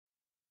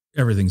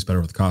everything's better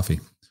with coffee.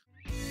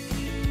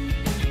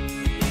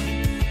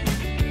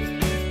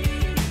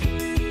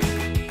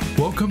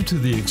 Welcome to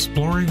the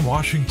Exploring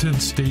Washington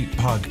State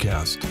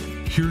podcast.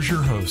 Here's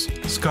your host,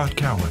 Scott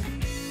Cowan.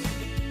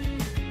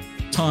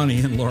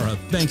 Tawni and Laura,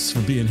 thanks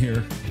for being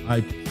here. I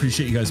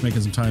appreciate you guys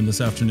making some time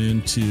this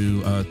afternoon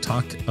to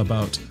talk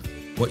about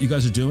what you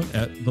guys are doing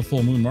at the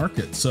Full Moon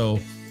Market. So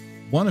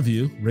one of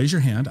you, raise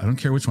your hand. I don't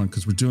care which one,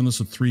 because we're doing this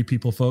with 3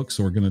 people, folks.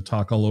 So we're going to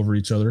talk all over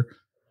each other.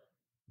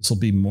 This will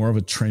be more of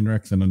a train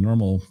wreck than a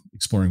normal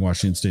Exploring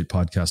Washington State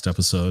podcast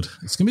episode.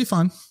 It's going to be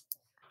fun.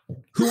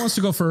 Who wants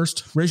to go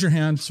first? Raise your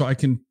hand so I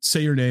can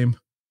say your name.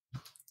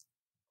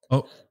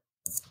 Oh,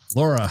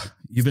 Laura,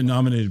 you've been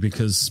nominated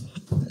because,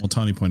 well,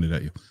 Tawni pointed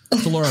at you.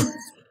 So Laura,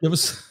 give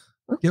us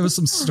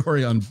some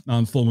story on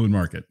Full Moon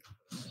Market.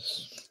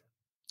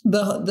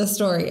 The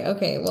story.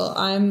 Okay. Well,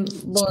 I'm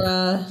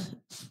Laura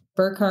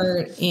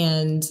Burkhart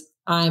and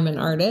I'm an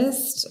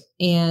artist,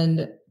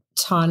 and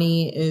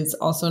Tawni is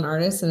also an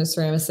artist and a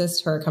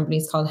ceramicist. Her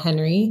company's called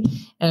Henry,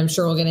 and I'm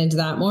sure we'll get into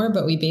that more,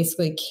 but we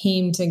basically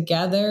came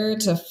together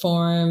to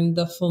form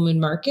the Full Moon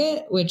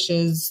Market, which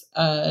is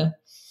a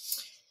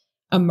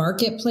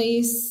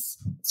marketplace,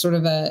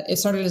 it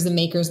started as a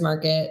maker's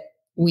market.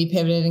 We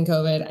pivoted in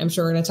COVID. I'm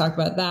sure we're going to talk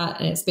about that.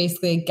 And it's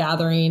basically a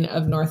gathering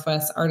of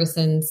Northwest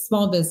artisans,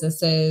 small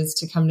businesses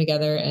to come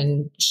together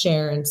and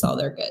share and sell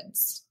their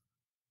goods.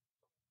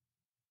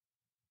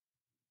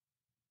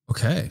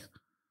 Okay.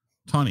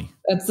 Tawni,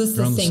 that's the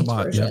succinct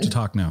version. You have to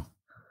talk now.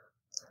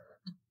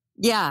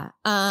 Yeah.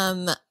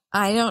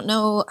 I don't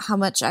know how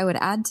much I would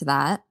add to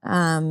that.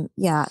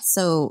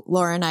 So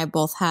Laura and I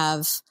both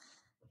have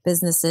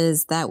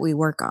businesses that we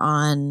work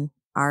on.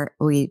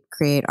 We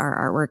create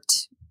our artwork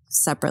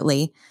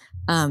separately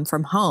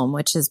from home,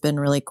 which has been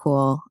really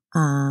cool.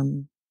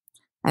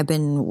 I've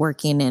been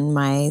working in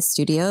my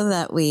studio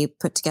that we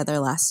put together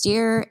last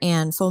year,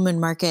 and Full Moon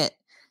Market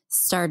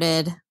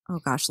started. Oh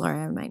gosh,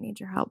 Laura, I might need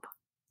your help.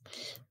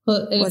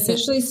 Well, it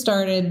officially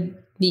started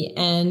the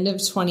end of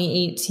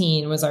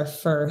 2018 was our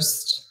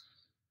first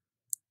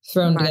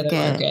thrown together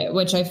market,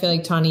 which I feel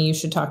like, Tawni, you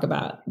should talk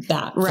about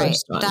that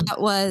first one.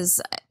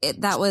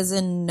 That was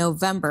in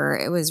November.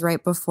 It was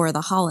right before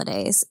the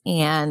holidays.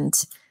 And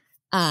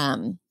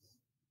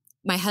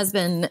my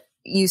husband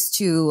used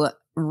to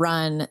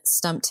run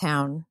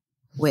Stumptown,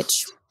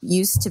 which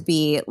used to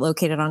be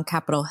located on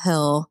Capitol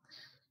Hill.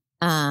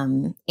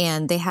 And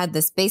they had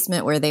this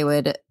basement where they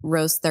would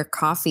roast their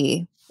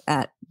coffee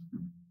at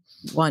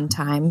one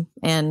time.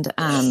 And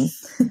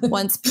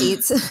once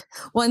Pete's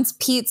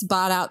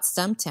bought out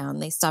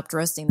Stumptown, they stopped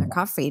roasting their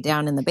coffee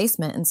down in the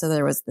basement. And so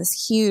there was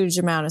this huge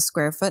amount of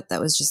square foot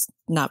that was just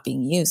not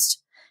being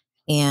used.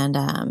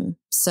 And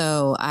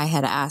so I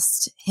had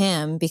asked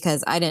him,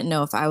 because I didn't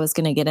know if I was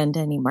going to get into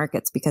any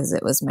markets, because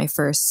it was my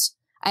first.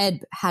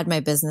 I had my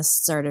business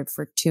started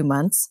for 2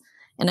 months,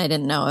 and I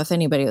didn't know if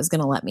anybody was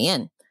going to let me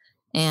in.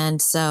 And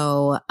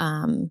so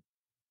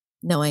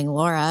knowing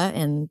Laura,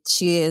 and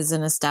she is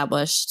an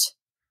established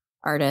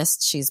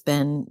artist. She's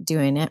been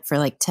doing it for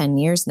like 10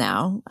 years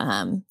now.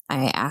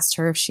 I asked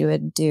her if she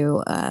would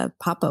do a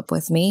pop-up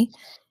with me,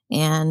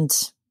 and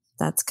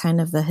that's kind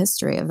of the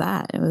history of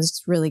that. It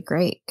was really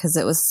great because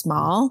it was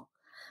small.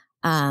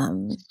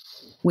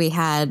 We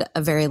had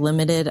a very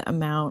limited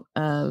amount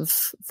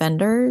of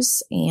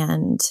vendors,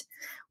 and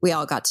we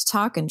all got to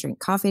talk and drink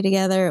coffee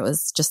together. It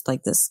was just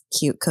like this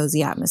cute,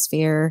 cozy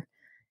atmosphere.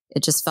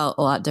 It just felt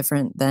a lot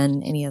different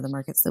than any of the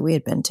markets that we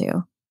had been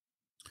to.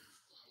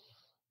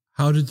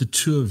 How did the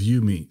two of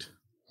you meet?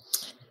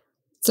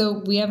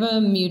 So we have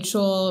a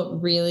mutual,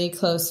 really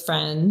close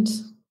friend.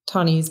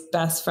 Tawni's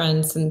best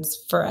friend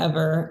since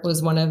forever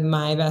was one of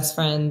my best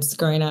friends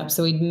growing up.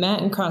 So we'd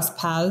met and crossed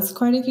paths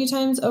quite a few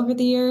times over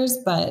the years,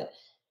 but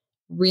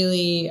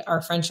really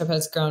our friendship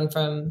has grown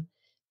from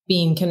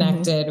being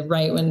connected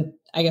right when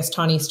I guess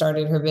Tawni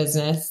started her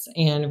business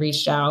and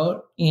reached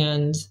out.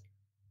 And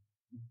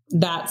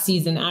that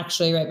season,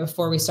 actually, right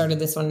before we started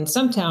this one in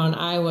Stumptown,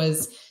 I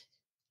was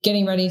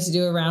getting ready to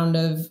do a round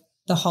of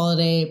the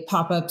holiday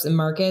pop-ups and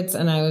markets.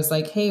 And I was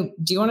like, hey,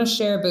 do you want to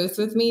share a booth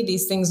with me?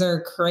 These things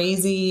are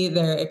crazy.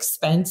 They're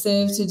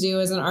expensive to do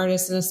as an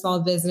artist in a small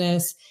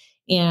business.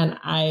 And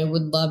I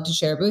would love to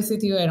share a booth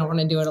with you. I don't want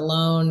to do it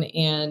alone.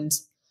 And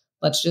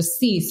let's just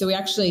see. So we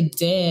actually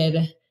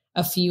did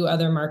a few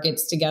other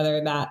markets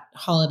together that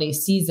holiday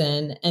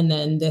season. And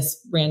then this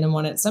random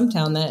one at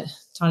Stumptown that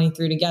Tawni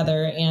threw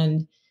together.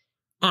 And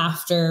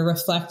after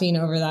reflecting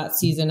over that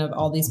season of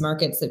all these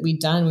markets that we'd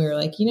done, we were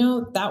like,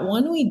 that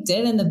one we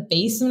did in the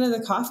basement of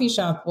the coffee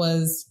shop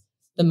was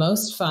the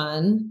most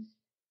fun.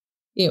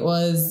 It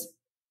was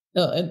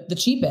the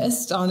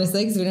cheapest,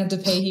 honestly, because we didn't have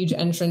to pay huge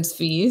entrance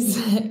fees,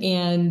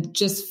 and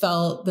just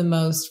felt the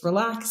most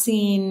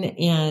relaxing.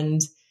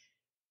 And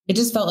it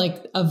just felt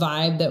like a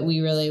vibe that we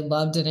really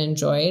loved and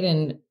enjoyed,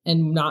 and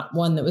not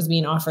one that was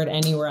being offered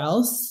anywhere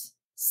else.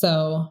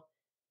 So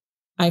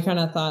I kind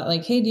of thought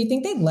like, hey, do you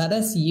think they'd let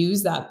us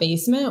use that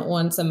basement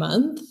once a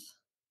month?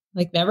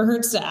 Like never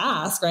hurts to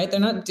ask, right? They're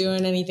not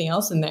doing anything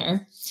else in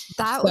there.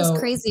 That was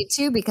crazy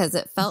too, because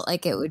it felt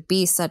like it would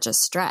be such a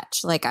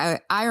stretch. Like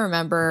I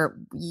remember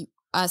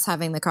us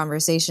having the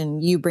conversation,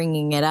 you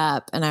bringing it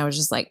up, and I was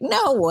just like,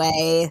 no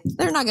way.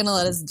 They're not going to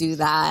let us do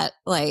that.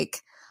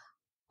 Like,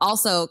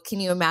 also,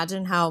 can you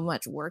imagine how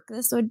much work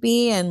this would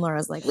be? And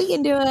Laura's like, we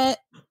can do it.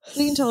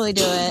 We can totally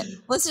do it.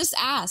 Let's just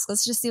ask.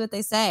 Let's just see what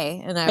they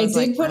say. And I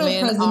did put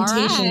a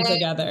presentation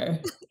together.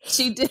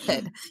 She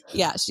did.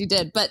 Yeah, she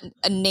did. But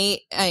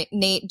Nate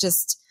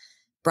just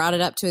brought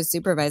it up to his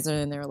supervisor,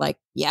 and they were like,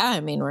 yeah,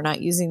 I mean, we're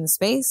not using the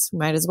space. We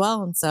might as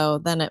well. And so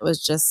then it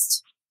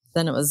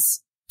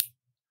was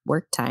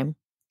work time.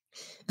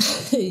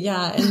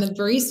 Yeah. And the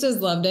baristas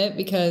loved it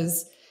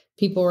because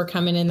people were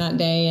coming in that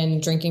day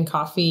and drinking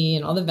coffee,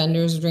 and all the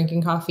vendors were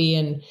drinking coffee.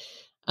 And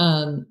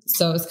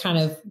so it was kind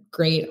of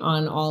great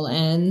on all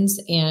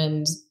ends.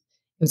 And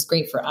it was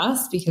great for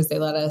us because they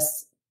let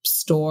us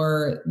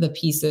store the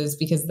pieces,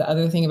 because the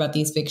other thing about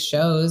these big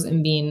shows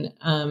and being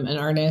an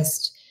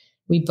artist,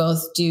 we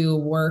both do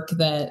work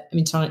that, I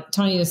mean,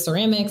 Tawni does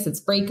ceramics, it's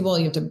breakable.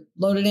 You have to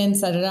load it in,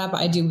 set it up.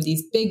 I do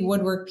these big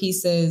woodwork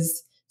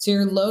pieces. So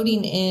you're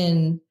loading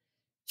in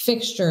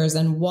fixtures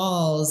and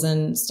walls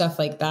and stuff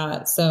like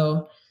that.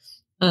 So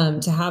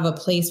to have a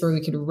place where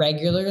we could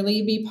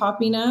regularly be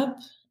popping up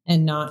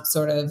and not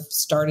sort of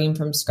starting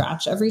from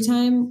scratch every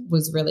time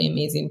was really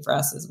amazing for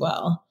us as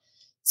well.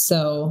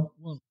 So,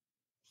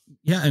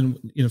 yeah. And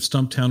if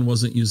Stumptown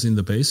wasn't using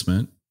the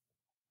basement,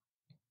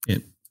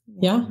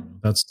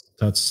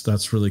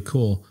 that's really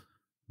cool.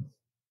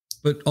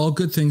 But all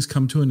good things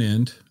come to an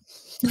end.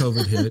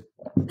 COVID hit.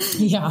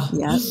 Yeah.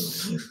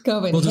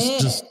 COVID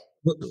hit.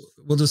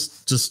 We'll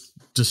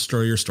just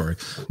destroy your story.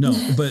 No,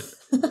 but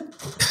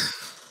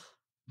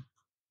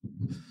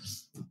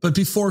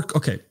before,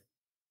 okay.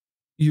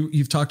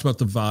 You've talked about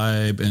the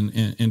vibe and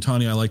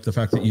Tawni, I like the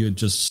fact that you had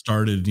just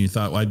started and you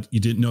thought, well, you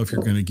didn't know if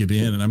you're going to get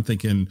in. And I'm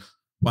thinking,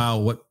 wow,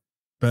 what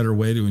better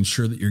way to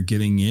ensure that you're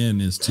getting in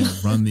is to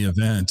run the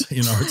event.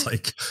 It's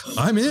like,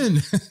 I'm in.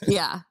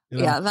 Yeah.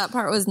 Yeah. That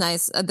part was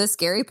nice. The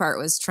scary part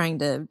was trying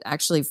to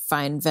actually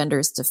find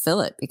vendors to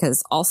fill it,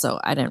 because also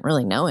I didn't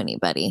really know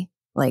anybody.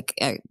 Like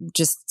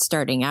just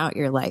starting out,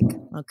 you're like,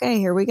 okay,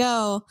 here we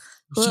go.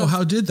 So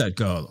how did that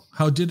go?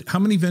 How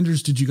many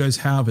vendors did you guys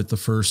have at the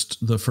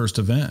first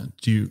event?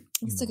 Do you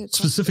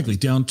specifically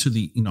down to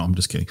the, I'm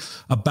just kidding,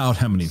 about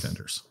how many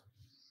vendors?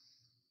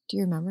 Do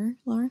you remember,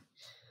 Laura?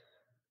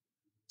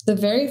 The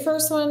very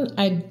first one,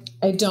 I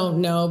don't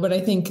know, but I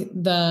think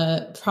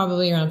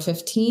probably around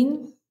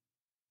 15.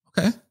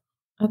 Okay.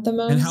 At the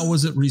most. And how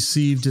was it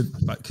received?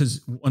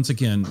 Because once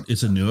again,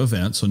 it's a new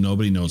event, so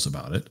nobody knows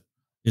about it.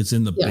 It's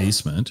in the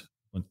basement.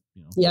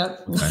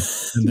 Yep. Okay.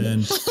 And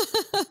then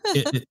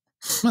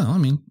well, I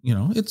mean,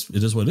 it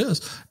is what it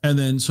is. And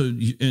then,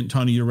 and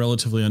Tawni, you're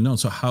relatively unknown.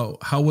 So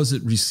how was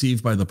it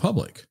received by the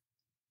public?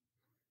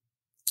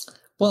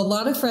 Well, a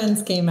lot of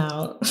friends came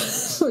out,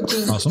 which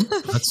was awesome.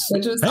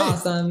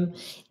 Awesome.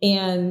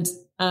 And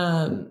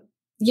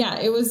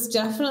it was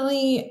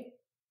definitely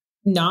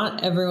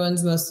not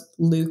everyone's most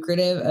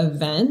lucrative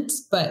event,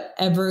 but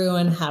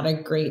everyone had a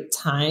great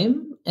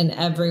time, and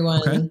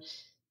everyone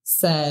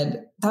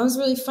said, that was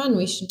really fun.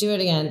 We should do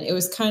it again. It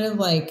was kind of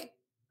like,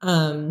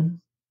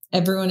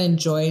 everyone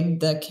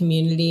enjoyed the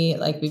community.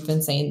 Like we've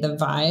been saying, the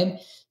vibe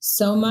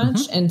so much.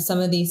 Mm-hmm. And some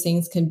of these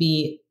things can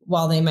be,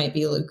 while they might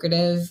be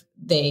lucrative,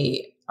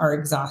 they are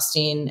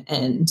exhausting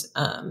and,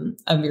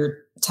 of your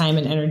time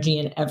and energy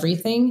and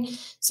everything.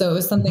 So it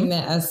was something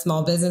that as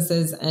small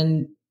businesses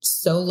and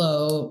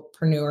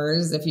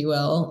solopreneurs, if you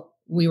will,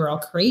 we were all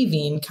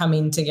craving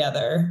coming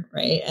together.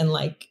 Right. And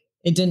like,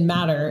 it didn't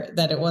matter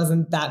that it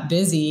wasn't that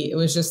busy. It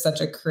was just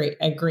such a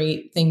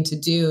great thing to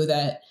do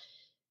that,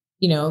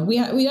 we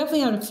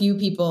definitely had a few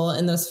people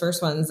in those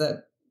first ones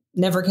that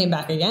never came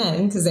back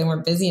again because they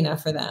weren't busy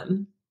enough for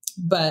them.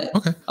 But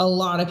a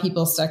lot of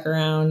people stuck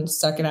around,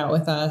 stuck it out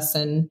with us,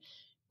 and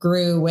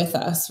grew with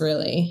us,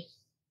 really.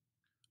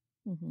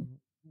 Mm-hmm.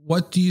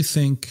 What do you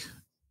think?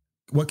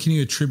 What can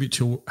you attribute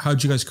to? How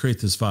did you guys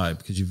create this vibe?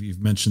 Because you've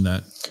mentioned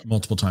that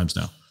multiple times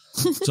now.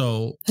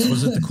 So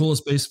was it the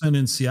coolest basement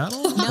in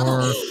Seattle? No,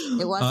 or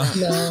it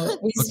wasn't. No.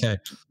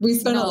 We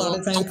spent a lot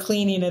of time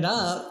cleaning it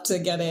up to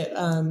get it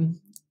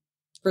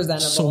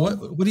presentable. So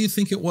what do you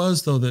think it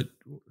was though that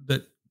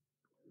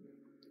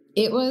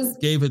it was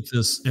gave it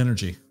this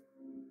energy?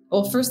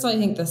 Well, first of all, I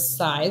think the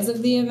size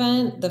of the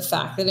event, the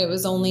fact that it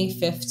was only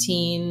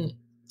 15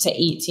 to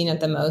 18 at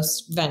the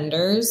most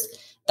vendors,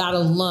 that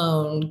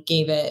alone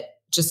gave it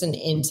just an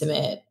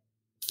intimate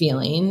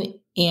feeling.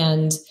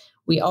 And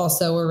we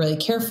also were really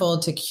careful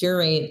to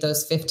curate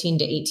those 15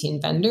 to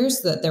 18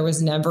 vendors so that there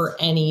was never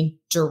any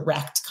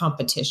direct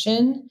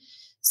competition.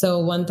 So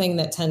one thing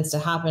that tends to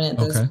happen at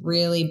those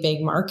really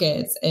big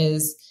markets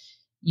is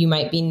you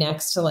might be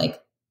next to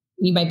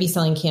you might be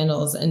selling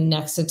candles and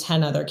next to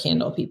 10 other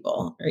candle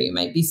people, or you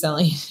might be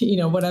selling,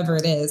 whatever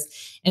it is.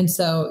 And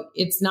so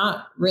it's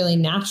not really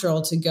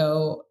natural to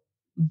go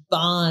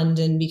bond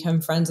and become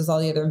friends with all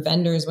the other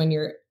vendors when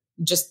you're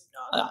just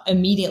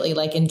immediately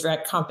like in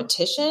direct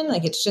competition.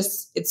 Like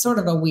it's sort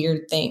of a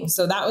weird thing.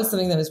 So that was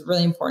something that was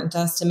really important to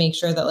us, to make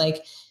sure that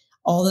like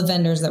all the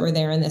vendors that were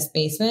there in this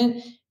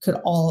basement could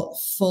all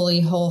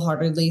fully,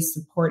 wholeheartedly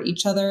support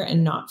each other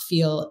and not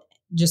feel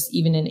just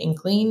even an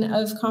inkling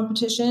of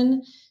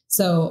competition.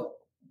 So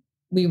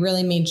we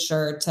really made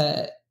sure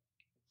to,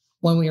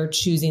 when we were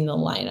choosing the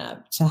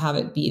lineup, to have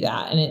it be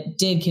that. And it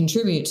did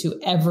contribute to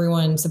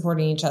everyone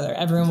supporting each other,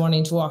 everyone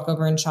wanting to walk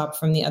over and shop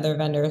from the other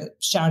vendor,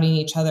 shouting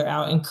each other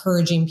out,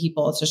 encouraging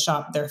people to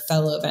shop their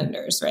fellow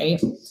vendors. Right.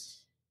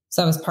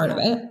 So that was part of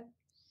it.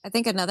 I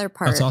think another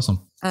part, that's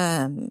awesome.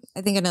 I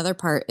think another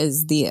part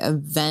is the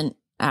event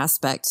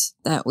aspect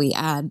that we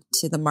add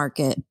to the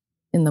market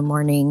in the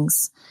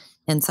mornings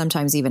and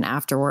sometimes even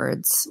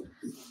afterwards.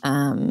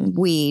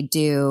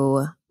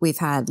 We've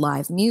had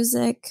live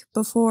music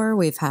before.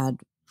 We've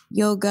had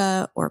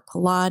yoga or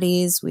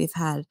Pilates. We've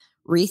had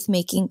wreath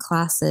making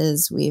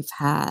classes. We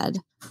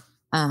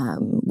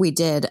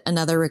did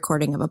another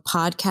recording of a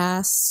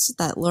podcast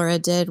that Laura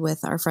did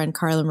with our friend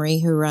Carla Marie,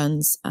 who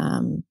runs,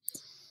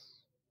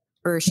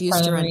 or she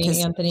used to run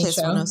Anthony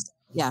show.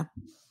 Yeah.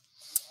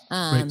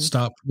 Wait,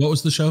 stop. What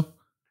was the show?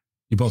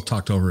 You both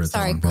talked over it.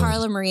 Sorry,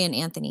 Carla Marie and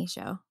Anthony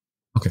show.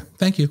 Okay.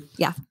 Thank you.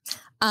 Yeah.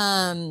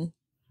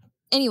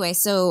 Anyway,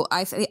 so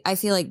I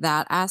feel like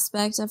that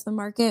aspect of the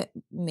market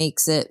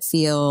makes it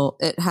feel,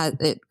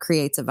 it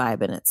creates a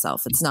vibe in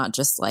itself. It's not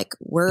just like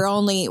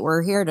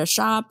we're here to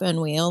shop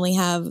and we only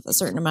have a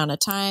certain amount of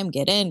time,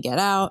 get in, get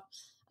out.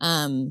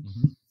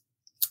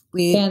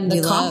 We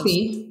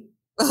coffee.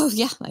 Oh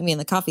yeah. I mean,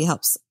 the coffee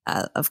helps,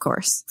 of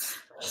course,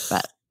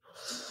 but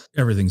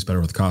everything's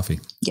better with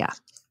coffee. Yeah.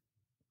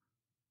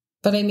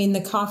 But I mean, the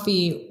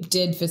coffee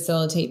did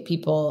facilitate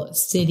people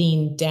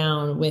sitting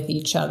down with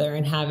each other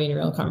and having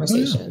real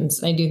conversations.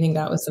 Oh, yeah. I do think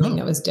that was something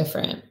that was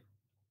different.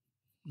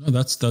 No,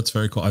 that's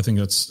very cool. I think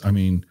that's, I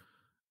mean,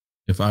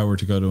 if I were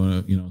to go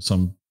to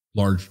some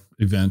large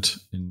event,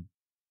 and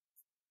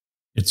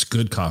it's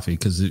good coffee,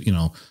 because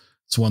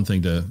it's one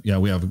thing to,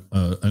 we have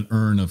an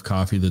urn of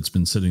coffee that's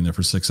been sitting there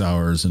for 6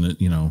 hours, and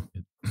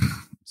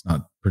it's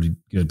not pretty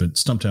good, but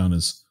Stumptown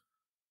is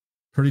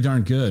pretty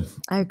darn good.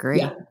 I agree.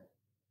 Yeah.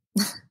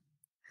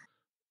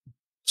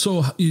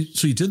 So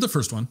you did the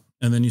first one,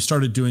 and then you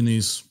started doing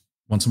these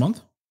once a month?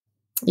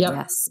 Yep.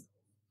 Yes.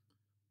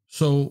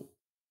 So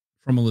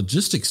from a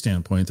logistics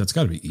standpoint, that's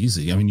got to be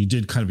easy. I mean, you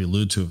did kind of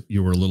allude to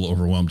you were a little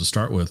overwhelmed to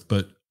start with,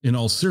 but in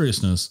all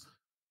seriousness,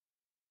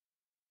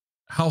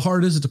 how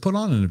hard is it to put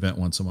on an event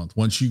once a month?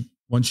 Once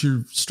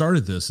you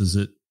started this, is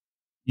it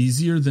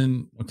easier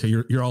than, okay,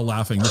 you're all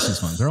laughing. This is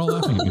fun. They're all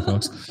laughing at me,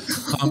 folks.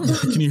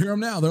 Can you hear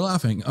them now? They're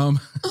laughing.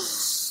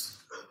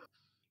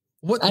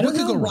 What could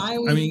go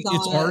wrong? I mean,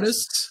 it's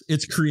artists,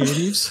 it's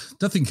creatives.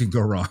 Nothing can go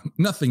wrong.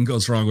 Nothing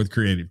goes wrong with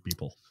creative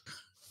people.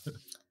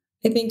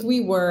 I think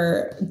we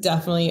were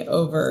definitely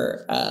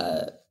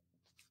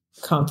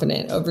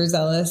confident,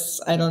 overzealous.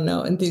 I don't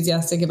know,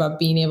 enthusiastic about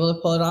being able to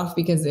pull it off,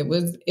 because it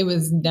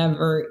was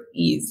never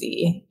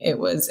easy.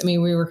 We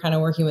were kind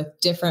of working with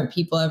different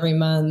people every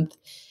month,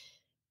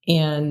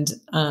 and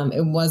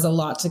it was a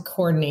lot to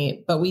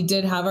coordinate, but we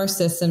did have our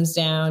systems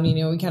down.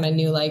 We kind of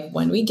knew, like,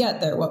 when we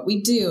get there, what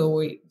we do,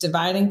 we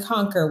divide and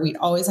conquer. We'd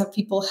always have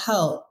people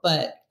help,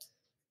 but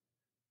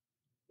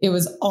it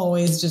was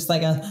always just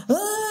like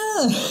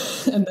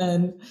and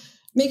then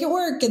make it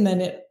work. And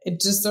then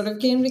it just sort of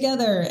came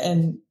together,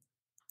 and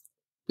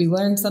we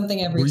learned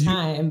something every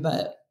time.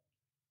 But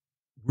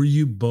were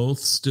you both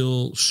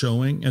still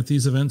showing at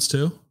these events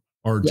too?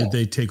 Or did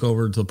they take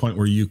over to the point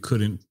where you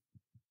couldn't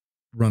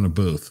run a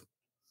booth?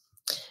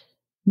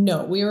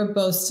 No, we were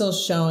both still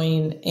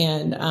showing.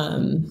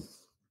 And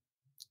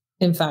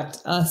in fact,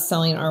 us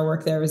selling our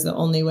work there was the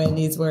only way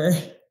these were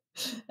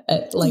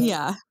able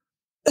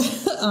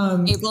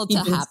to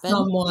happen,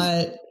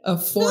 somewhat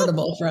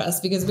affordable for us,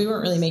 because we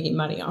weren't really making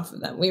money off of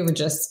them. We were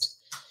just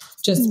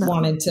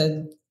wanted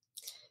to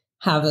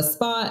have a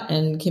spot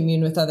and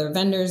commune with other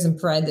vendors and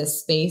provide this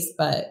space.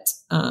 But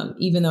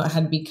even though it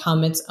had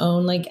become its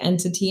own like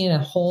entity and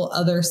a whole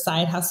other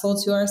side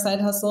hustle to our side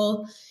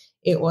hustle,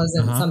 it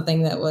wasn't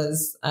something that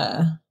was,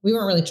 we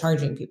weren't really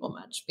charging people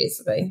much,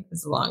 basically,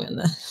 is the long and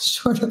the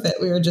short of it.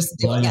 We were just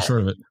doing it.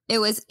 Short of it. It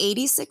was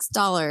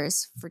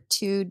 $86 for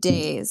 2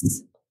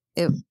 days.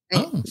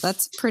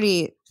 That's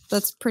pretty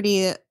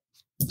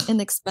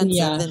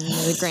inexpensive in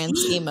the grand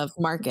scheme of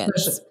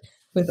markets.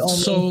 With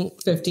only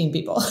 15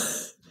 people.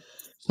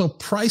 So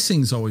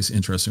pricing is always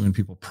interesting when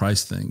people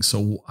price things.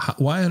 So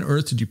why on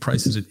earth did you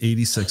price it at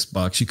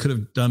 $86? You could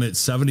have done it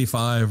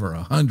 75 or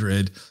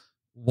 100.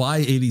 Why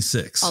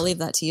 86? I'll leave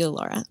that to you,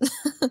 Laura.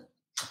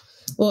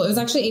 Well, it was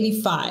actually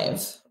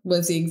 85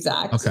 was the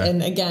exact. Okay.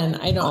 And again,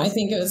 I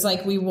think it was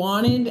like we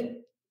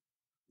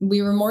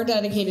were more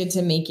dedicated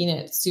to making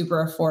it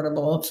super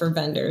affordable for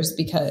vendors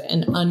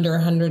and under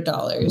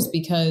 $100,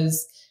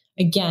 because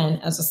again,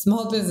 as a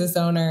small business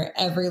owner,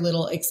 every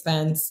little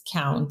expense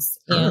counts.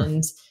 Sure.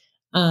 And,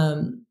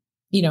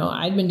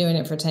 I'd been doing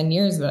it for 10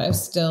 years, but I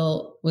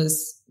still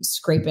was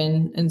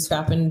scraping and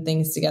scrapping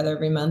things together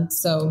every month.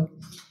 So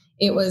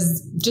it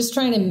was just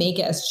trying to make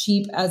it as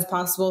cheap as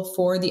possible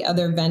for the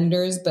other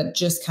vendors, but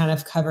just kind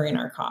of covering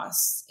our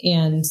costs.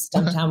 And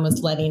Stumptown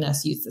was letting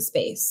us use the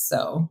space.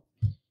 So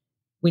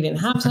we didn't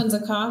have tons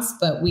of costs,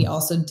 but we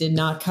also did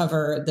not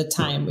cover the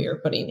time we were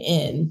putting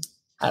in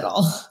at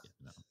all.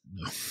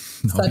 No,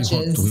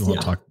 we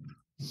won't talk.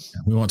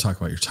 We won't talk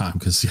about your time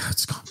because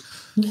it's gone.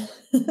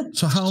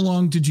 So how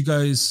long did you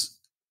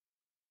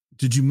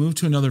move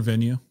to another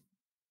venue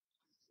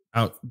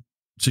out?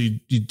 So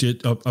you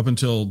did up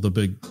until the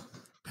big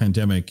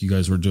pandemic, you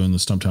guys were doing the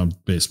Stumptown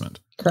basement.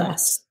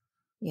 Correct.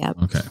 Yeah.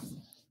 Okay.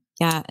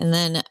 Yeah. And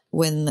then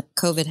when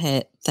COVID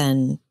hit,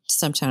 then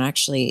Stumptown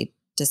actually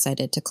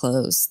decided to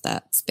close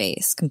that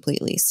space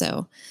completely.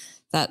 So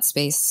that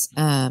space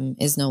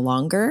is no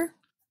longer.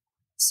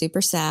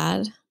 Super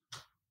sad.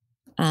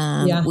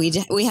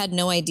 We had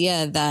no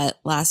idea that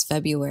last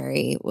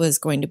February was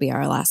going to be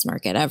our last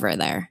market ever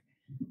there.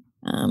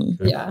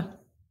 It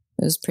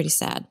was pretty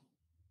sad.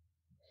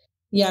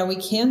 Yeah, we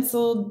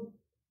canceled,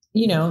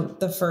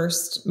 the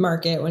first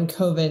market when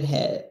COVID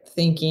hit,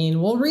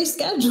 thinking we'll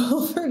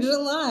reschedule for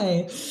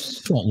July.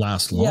 It won't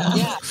last long.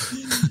 Yeah.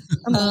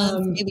 A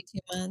month, maybe 2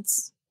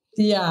 months.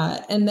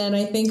 Yeah. And then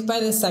I think by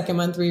the second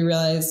month, we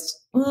realized,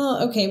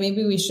 well, okay,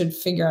 maybe we should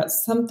figure out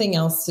something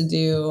else to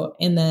do.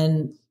 And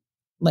then,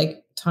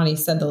 like Tawni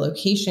said, the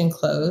location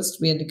closed.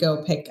 We had to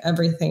go pick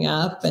everything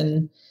up.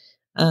 And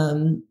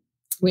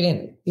we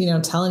didn't,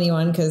 tell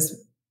anyone because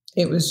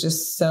it was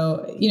just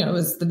so, it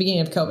was the beginning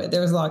of COVID.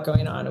 There was a lot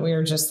going on. And we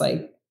were just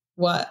like,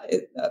 what?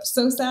 It's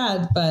so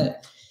sad.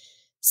 But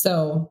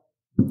so,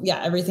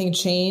 yeah, everything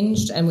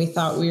changed. And we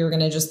thought we were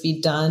going to just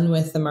be done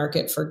with the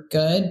market for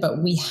good.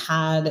 But we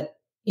had,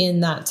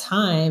 in that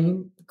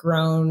time,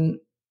 grown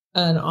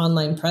an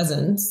online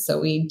presence. So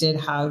we did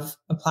have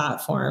a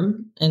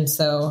platform. And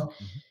so,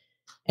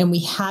 and we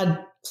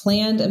had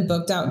planned and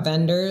booked out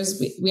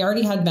vendors. We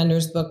already had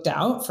vendors booked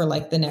out for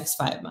like the next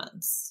 5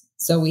 months.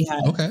 So we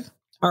had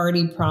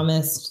already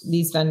promised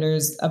these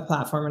vendors a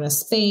platform and a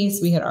space.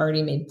 We had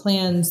already made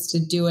plans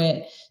to do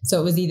it. So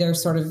it was either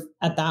sort of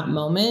at that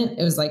moment,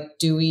 it was like,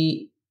 do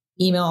we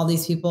email all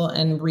these people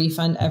and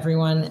refund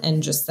everyone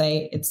and just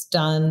say it's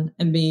done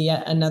and be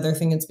yet another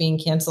thing that's being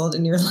canceled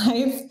in your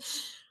life?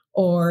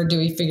 Or do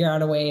we figure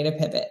out a way to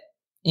pivot?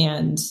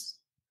 And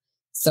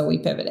so we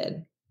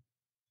pivoted.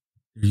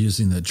 You're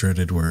using that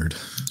dreaded word.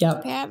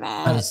 Yep.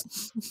 That is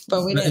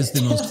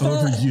the most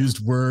overused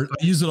word.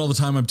 I use it all the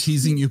time. I'm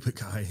teasing you,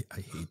 but I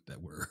hate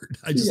that word.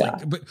 I just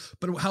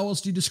but how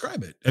else do you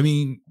describe it? I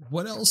mean,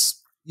 what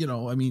else?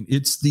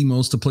 It's the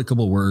most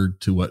applicable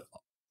word to what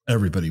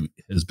everybody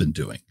has been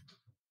doing.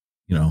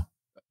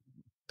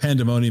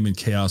 Pandemonium and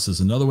chaos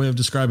is another way of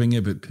describing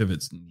it, but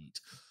pivot's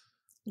neat.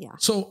 Yeah.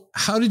 So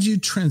how did you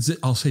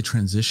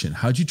transition?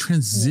 How did you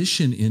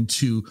transition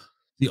into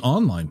the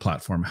online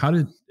platform?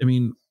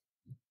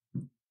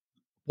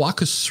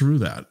 Walk us through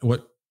that.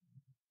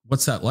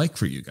 What's that like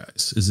for you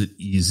guys? Is it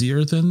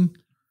easier than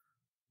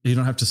you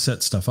don't have to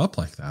set stuff up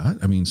like that?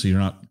 So you're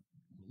not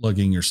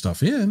lugging your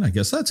stuff in. I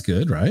guess that's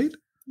good, right?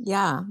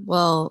 Yeah.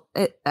 Well,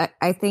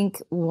 I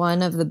think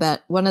one of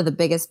the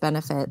biggest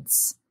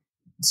benefits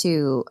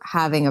to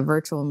having a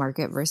virtual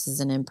market versus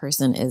an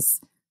in-person is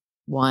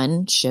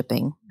one,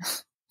 shipping.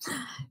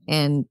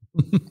 And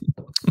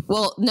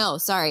well, no,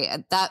 sorry.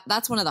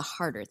 That's one of the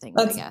harder things,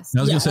 I guess.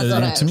 I was going to say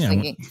that to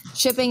me.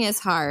 Shipping is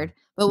hard,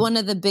 but one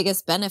of the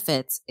biggest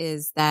benefits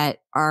is that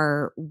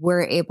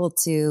we're able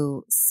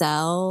to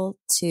sell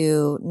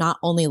to not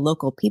only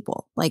local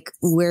people, like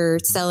we're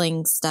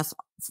selling stuff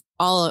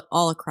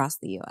all across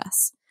the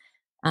US,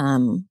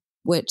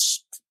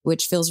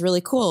 which feels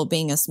really cool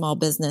being a small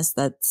business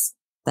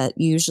that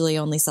usually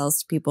only sells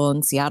to people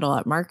in Seattle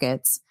at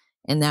markets.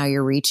 And now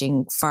you're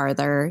reaching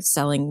farther,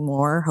 selling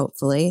more,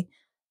 hopefully.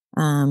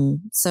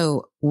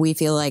 So we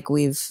feel like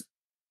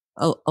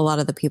a lot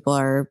of the people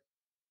are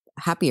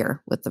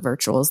happier with the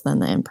virtuals than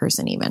the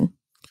in-person even.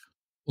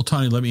 Well,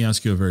 Tawni, let me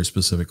ask you a very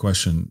specific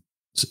question.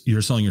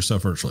 You're selling your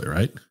stuff virtually,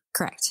 right?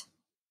 Correct.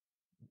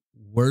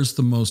 Where's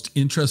the most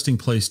interesting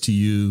place to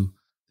you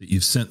that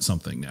you've sent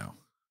something now?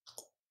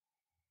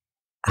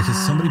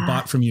 Because somebody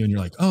bought from you and you're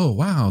like, oh,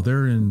 wow,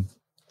 they're in...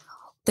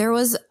 There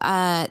was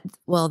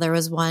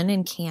one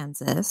in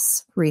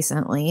Kansas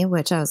recently,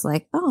 which I was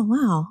like, oh,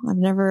 wow, I've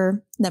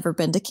never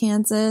been to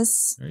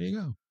Kansas. There you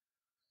go.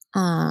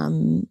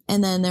 And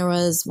then there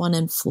was one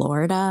in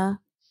Florida,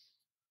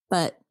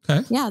 but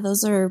yeah,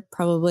 those are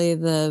probably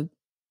but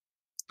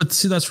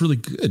see, that's really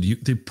good.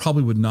 They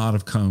probably would not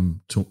have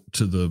come to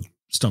the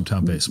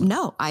Stumptown basement.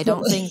 No, I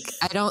don't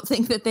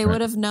think that they would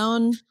have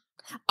known.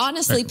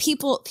 Honestly,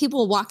 people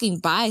walking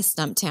by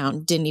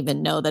Stumptown didn't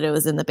even know that it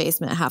was in the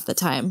basement half the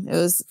time. It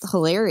was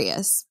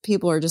hilarious.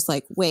 People are just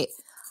like, wait,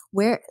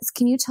 where,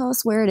 can you tell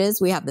us where it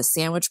is? We have the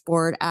sandwich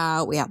board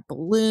out. We have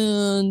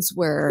balloons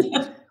where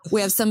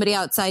we have somebody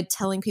outside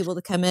telling people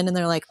to come in and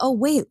they're like, oh,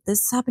 wait, this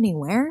is happening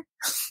where?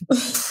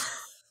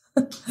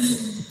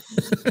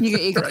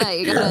 you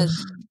gotta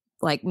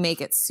like make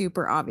it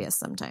super obvious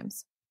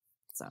sometimes.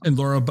 So. And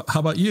Laura,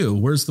 how about you?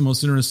 Where's the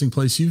most interesting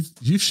place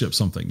you've shipped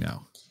something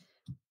now?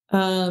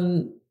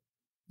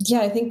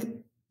 Yeah, I think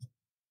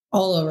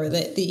all over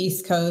the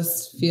East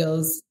Coast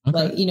feels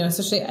like,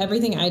 especially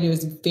everything I do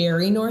is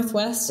very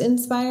Northwest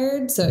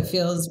inspired. So it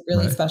feels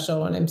really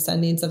special when I'm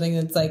sending something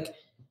that's like,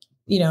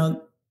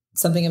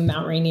 something in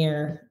Mount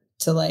Rainier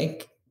to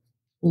like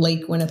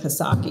Lake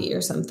Winnipesaukee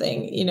or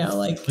something,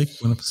 like Lake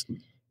Winnipesaukee.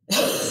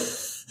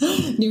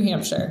 New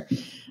Hampshire.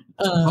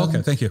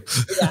 Okay, thank you.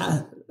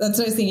 Yeah, that's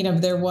what I was thinking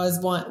of. There was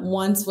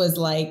once was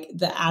like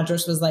the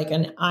address was like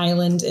an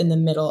island in the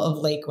middle of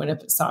Lake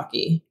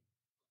Winnipesaukee.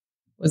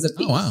 Was a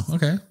piece. Oh wow,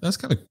 okay, that's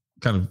kind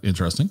of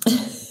interesting.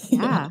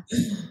 Yeah,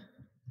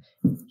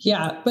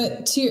 yeah.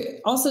 But to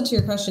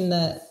your question,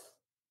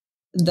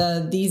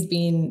 these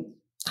being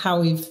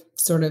how we've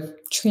sort of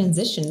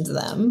transitioned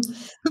them.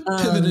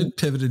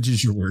 Pivoted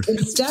is your word.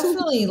 It's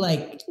definitely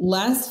like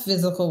less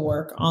physical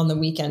work on the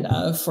weekend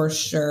of, for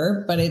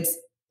sure, but it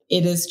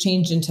has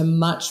changed into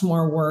much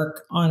more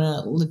work on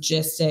a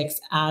logistics,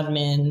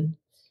 admin,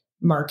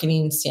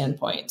 marketing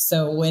standpoint.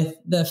 So with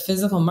the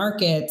physical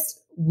markets,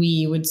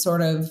 we would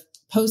sort of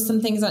post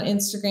some things on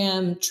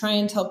Instagram, try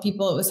and tell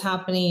people it was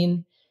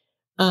happening.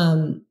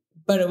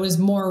 But it was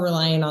more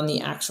relying on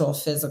the actual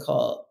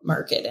physical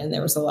market. And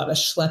there was a lot of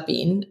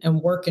schlepping and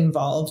work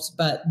involved.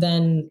 But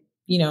then,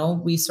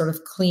 we sort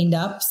of cleaned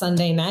up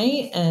Sunday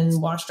night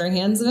and washed our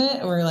hands of it.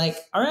 And we're like,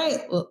 all right,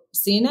 we'll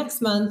see you next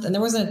month. And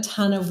there wasn't a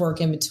ton of work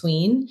in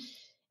between.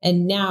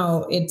 And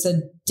now it's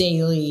a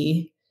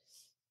daily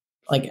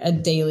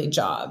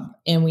job.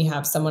 And we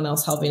have someone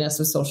else helping us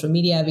with social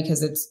media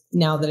because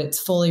now that it's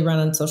fully run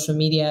on social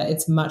media,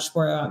 it's much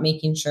more about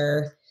making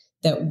sure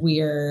that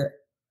we're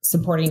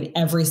supporting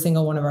every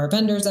single one of our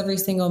vendors every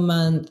single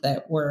month,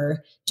 that we're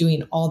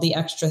doing all the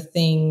extra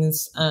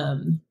things.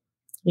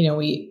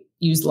 We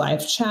use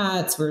live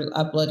chats, we're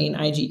uploading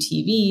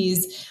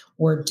IGTVs,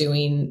 we're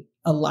doing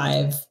a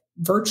live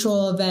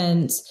virtual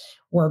event,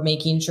 we're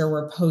making sure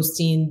we're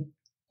posting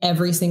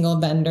every single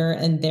vendor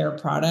and their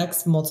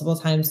products multiple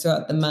times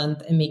throughout the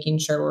month and making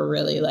sure we're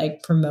really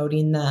like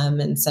promoting them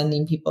and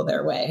sending people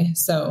their way.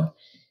 So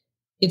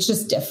it's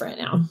just different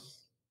now.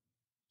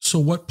 So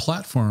what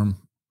platform?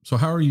 So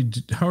how are you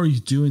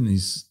doing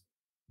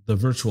the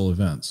virtual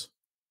events?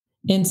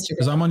 Instagram.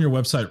 Because I'm on your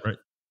website, right?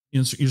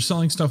 You're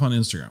selling stuff on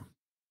Instagram.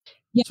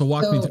 Yeah, so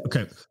walk me through.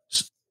 Okay.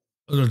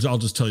 I'll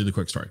just tell you the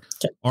quick story.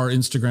 Okay. Our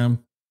Instagram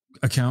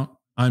account,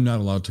 I'm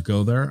not allowed to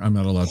go there. I'm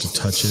not allowed to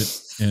touch it.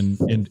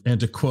 And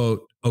to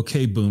quote,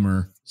 okay,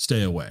 boomer,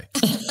 stay away.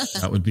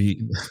 That would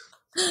be,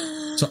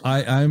 so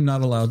I'm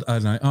not allowed,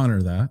 and I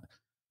honor that.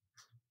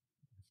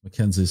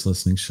 Mackenzie's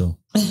listening. She'll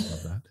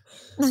love that.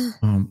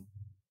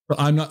 But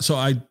I'm not,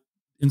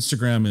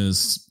 Instagram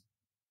is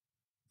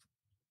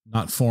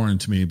not foreign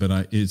to me,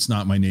 but it's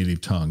not my native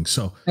tongue.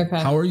 So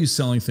How are you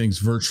selling things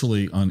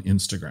virtually on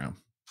Instagram?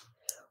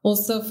 Well,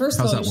 so first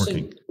of all,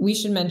 we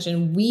should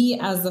mention, we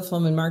as the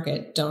Floman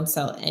Market don't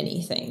sell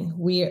anything.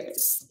 We are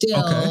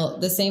still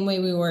the same way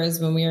we were as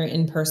when we were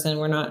in person.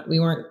 We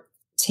weren't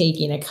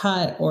taking a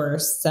cut or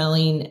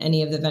selling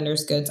any of the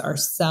vendors' goods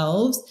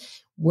ourselves.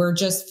 We're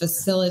just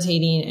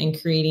facilitating and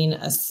creating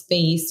a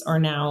space, or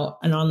now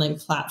an online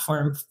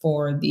platform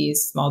for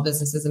these small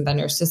businesses and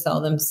vendors to sell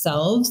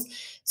themselves.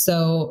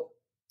 So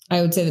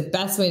I would say the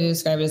best way to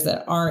describe it is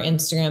that our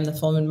Instagram, the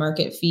Floman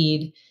Market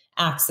feed,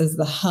 acts as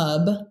the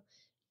hub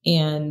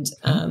and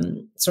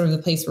sort of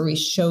the place where we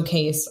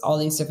showcase all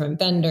these different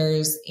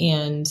vendors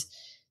and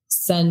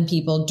send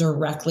people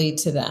directly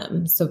to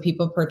them. So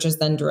people purchase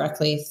then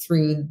directly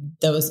through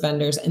those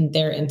vendors and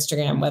their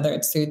Instagram, whether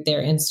it's through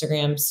their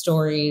Instagram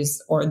stories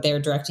or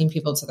they're directing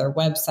people to their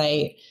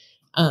website.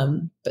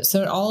 But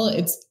so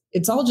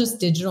it's all just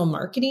digital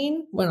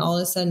marketing when all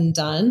is said and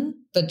done,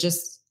 but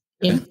just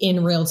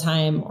in real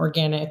time,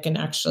 organic, and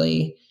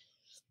actually,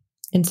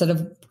 instead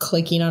of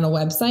clicking on a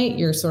website,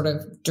 you're sort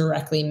of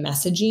directly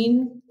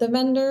messaging the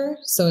vendor.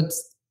 So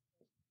it's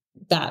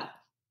that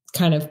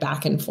kind of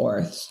back and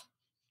forth.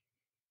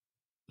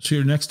 So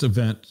your next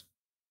event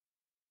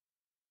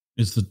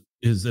is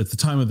at the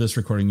time of this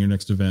recording, your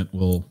next event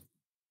will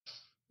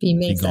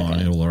be gone.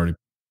 It will already.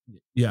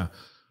 Yeah.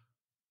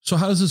 So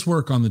how does this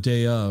work on the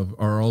day of?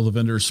 Are all the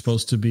vendors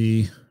supposed to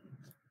be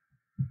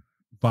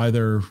by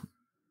their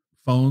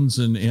phones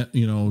and,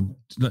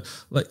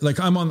 like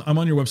I'm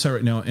on your website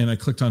right now and I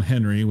clicked on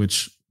Henry,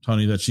 which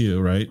Tawni, that's you,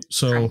 right?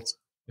 So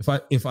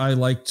if I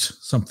liked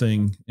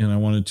something and I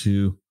wanted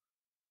to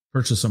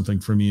purchase something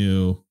from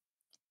you.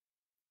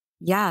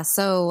 Yeah.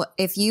 So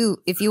if you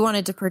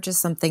wanted to purchase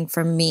something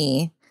from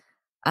me,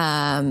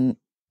 and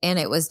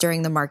it was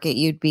during the market,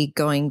 you'd be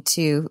going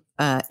to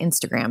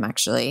Instagram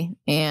actually.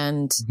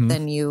 And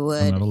then you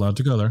would. I'm not allowed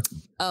to go there.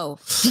 Oh.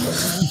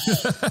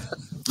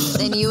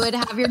 Then you would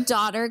have your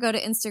daughter go to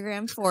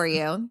Instagram for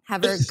you,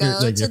 have her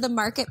go to the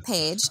market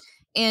page,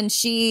 and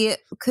she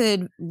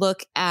could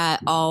look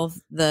at all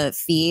the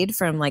feed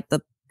from like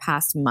the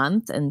past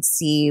month and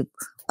see,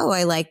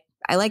 I like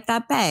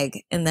that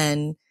bag. And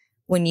then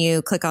when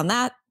you click on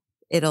that,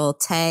 it'll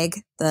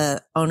tag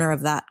the owner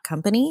of that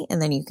company.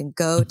 And then you can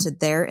go to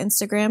their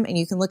Instagram and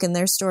you can look in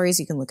their stories.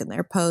 You can look in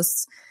their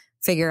posts,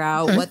 figure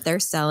out what they're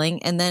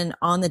selling. And then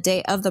on the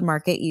day of the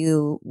market,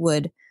 you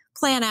would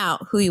plan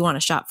out who you want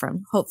to shop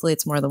from. Hopefully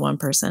it's more than one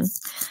person.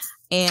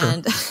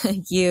 And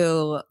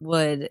you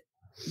would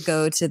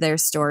go to their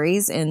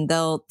stories and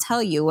they'll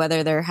tell you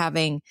whether they're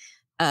having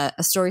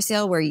a story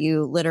sale where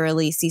you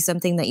literally see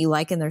something that you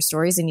like in their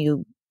stories and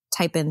you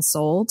type in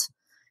sold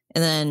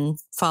and then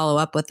follow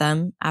up with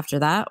them after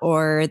that,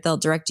 or they'll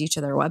direct you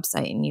to their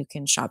website and you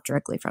can shop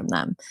directly from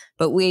them.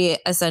 But we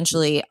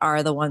essentially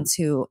are the ones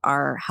who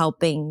are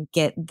helping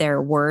get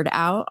their word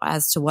out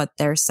as to what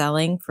they're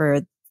selling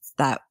for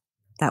that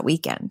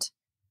weekend.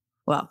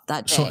 Well,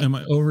 that day. So am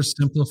I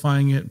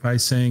oversimplifying it by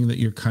saying that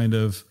you're kind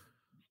of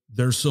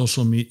their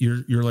social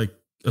media, you're like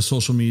a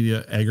social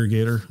media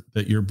aggregator,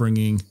 that you're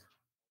bringing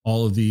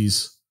all of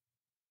these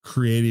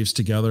creatives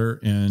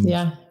together and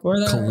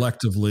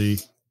collectively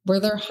we're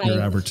their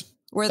hype.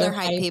 We're their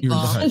hype people.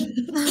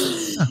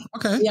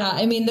 Okay. Yeah.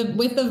 I mean,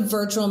 with the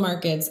virtual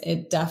markets,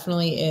 it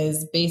definitely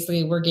is.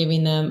 Basically, we're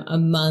giving them a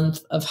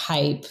month of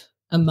hype,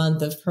 a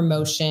month of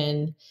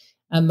promotion,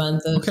 a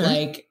month of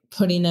like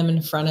putting them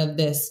in front of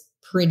this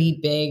pretty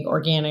big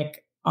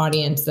organic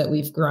audience that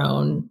we've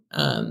grown,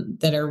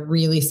 that are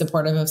really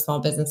supportive of small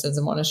businesses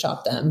and want to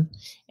shop them.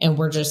 And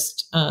we're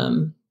just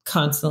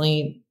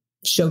constantly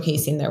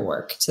showcasing their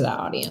work to that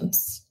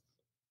audience.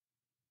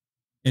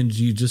 And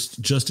do you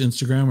just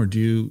Instagram, or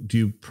do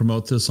you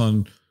promote this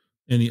on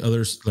any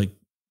others, like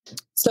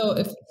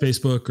if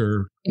Facebook,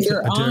 or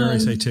dare I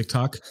say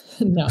TikTok?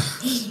 No,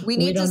 we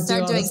need to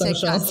start doing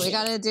TikTok. We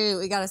got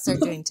to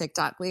start doing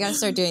TikTok. We got to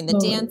start doing the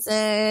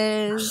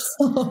dances.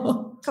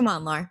 Come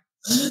on, Laura.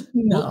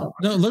 No.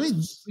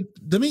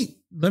 Let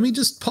me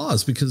just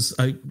pause because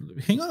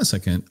hang on a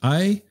second.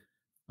 I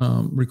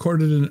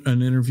recorded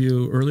an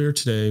interview earlier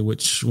today,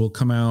 which will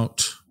come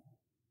out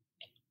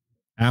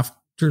after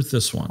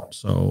this one.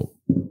 So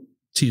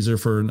teaser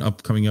for an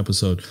upcoming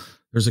episode.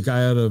 There's a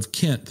guy out of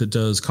Kent that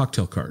does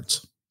cocktail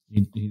cards.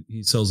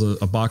 He sells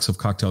a box of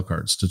cocktail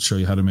cards to show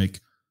you how to make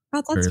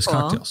various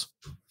cocktails.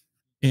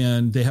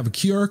 And they have a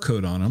QR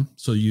code on them.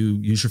 So you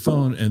use your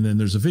phone and then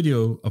there's a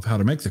video of how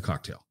to make the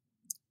cocktail.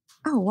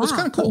 Oh, wow. It's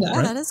kind of cool.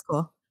 Right? That is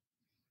cool.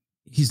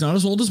 He's not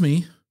as old as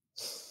me.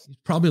 He's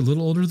probably a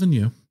little older than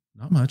you.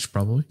 Not much,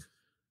 probably.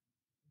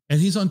 And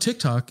he's on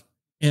TikTok,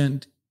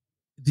 and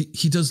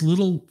he does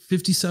little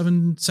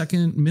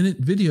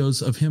 57-minute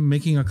videos of him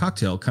making a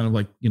cocktail, kind of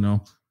like,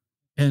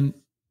 and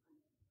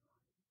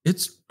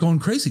it's going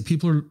crazy.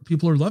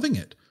 People are loving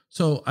it.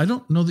 So I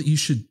don't know that you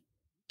should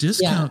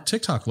discount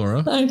TikTok,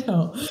 Laura. I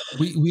know.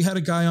 We had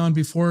a guy on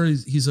before.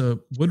 He's a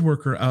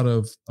woodworker out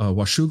of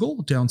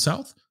Washougal down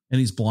south, and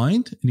he's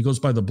blind, and he goes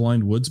by the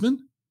Blind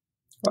Woodsman.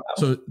 Wow.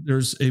 So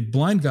there's a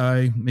blind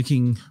guy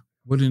making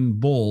wooden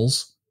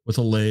bowls with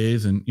a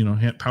lathe and,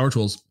 power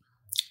tools.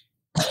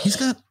 He's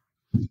got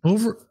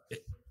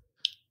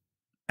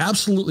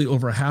absolutely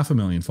over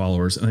 500,000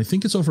 followers. And I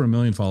think it's over 1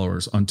 million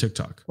followers on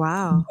TikTok.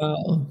 Wow.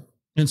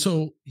 And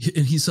so,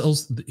 he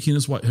sells, he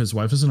and his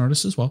wife is an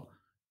artist as well.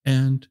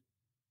 And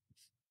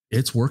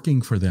it's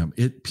working for them.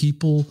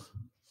 People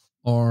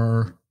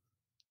are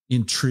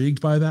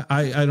intrigued by that.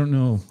 I don't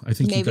know. I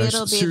think maybe you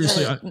guys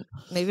seriously.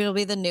 Maybe it'll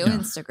be the new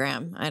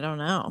Instagram. I don't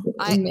know.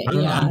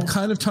 I'm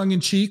kind of tongue in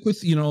cheek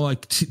with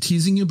like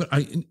teasing you, but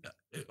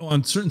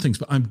on certain things.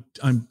 But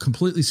I'm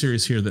completely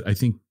serious here that I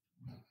think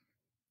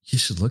you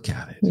should look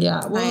at it.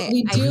 Yeah, well,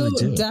 we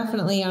do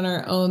definitely on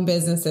our own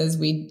businesses.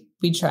 We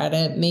try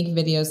to make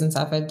videos and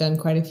stuff. I've done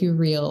quite a few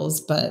reels,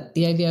 but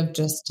the idea of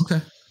just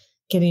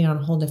getting on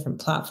a whole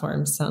different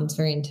platform sounds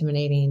very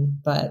intimidating.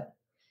 But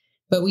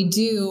we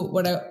do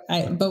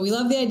but we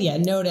love the idea.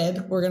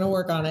 Noted. We're going to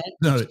work on it.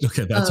 Noted.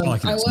 Okay. That's all I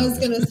can say. I was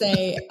going to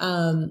say,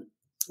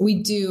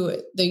 we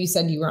do, though you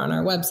said you were on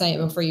our website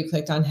and before you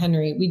clicked on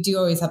Henry, we do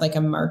always have like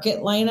a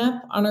market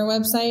lineup on our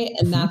website.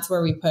 And that's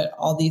where we put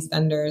all these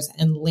vendors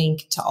and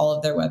link to all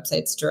of their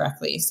websites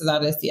directly. So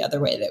that is the other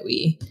way that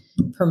we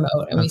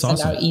promote, and we send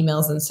out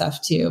emails and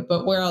stuff too.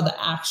 But where all the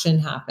action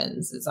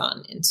happens is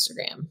on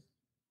Instagram.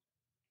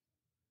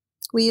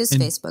 We use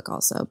Facebook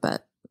also,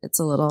 but it's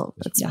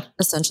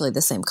essentially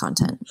the same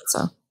content.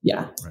 So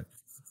yeah. Right.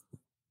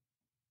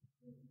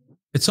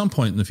 At some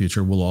point in the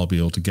future, we'll all be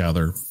able to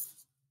gather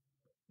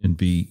and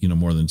be,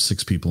 more than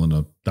 6 people in a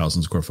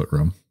 1,000 square foot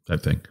room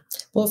type thing.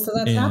 Well, so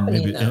that's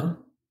happening now.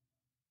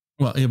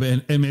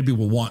 And maybe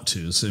we'll want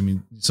to. So,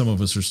 some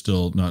of us are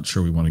still not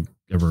sure we want to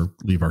ever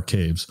leave our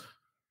caves.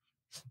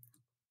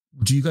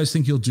 Do you guys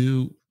think you'll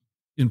do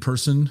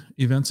in-person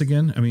events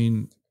again? let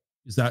me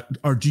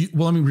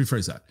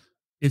rephrase that.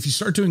 If you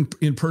start doing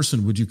in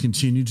person, would you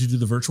continue to do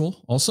the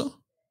virtual also?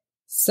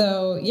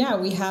 So yeah,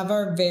 we have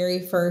our very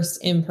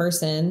first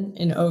in-person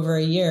in over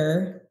a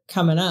year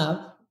coming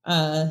up.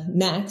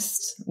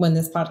 Next, when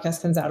this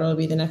podcast comes out, it'll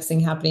be the next thing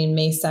happening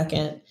May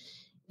 2nd.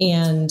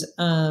 And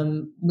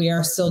we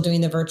are still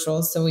doing the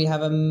virtual. So we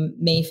have a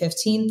May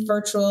 15th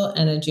virtual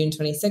and a June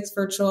 26th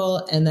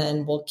virtual. And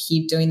then we'll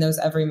keep doing those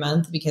every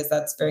month because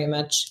that's very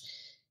much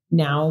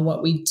now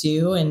what we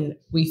do. And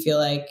we feel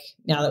like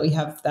now that we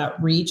have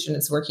that reach and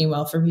it's working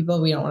well for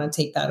people, we don't want to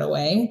take that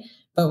away.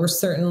 but we're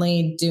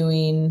certainly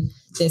doing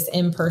this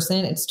in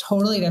person. It's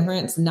totally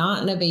different. It's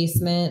not in a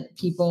basement.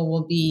 People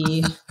will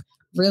be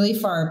really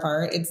far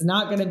apart. It's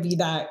not going to be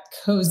that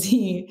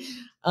cozy,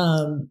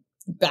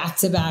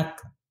 back-to-back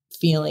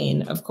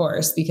feeling, of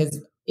course, because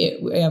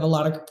we have a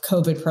lot of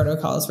COVID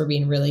protocols we're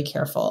being really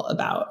careful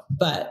about,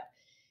 but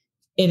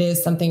it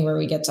is something where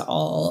we get to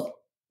all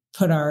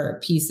put our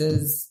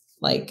pieces,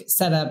 like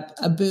set up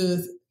a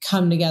booth,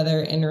 come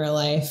together in real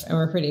life. And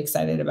we're pretty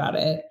excited about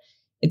it.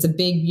 It's a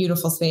big,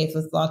 beautiful space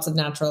with lots of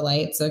natural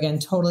light. So again,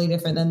 totally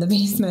different than the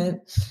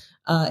basement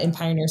in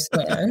Pioneer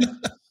Square.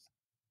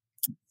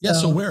 Yeah.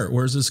 So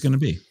where's this going to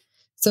be?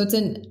 So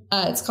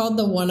it's called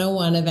the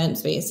 101 event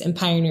space in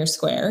Pioneer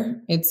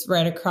Square. It's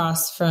right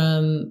across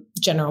from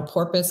General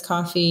Porpoise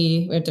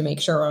Coffee. We have to make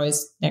sure we're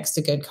always next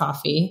to good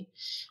coffee.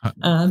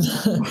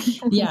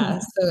 Yeah.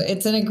 So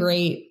it's in a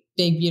great,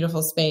 big,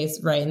 beautiful space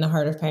right in the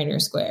heart of Pioneer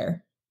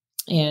Square.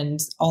 And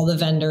all the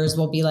vendors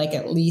will be like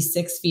at least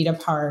 6 feet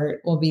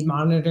apart. We'll be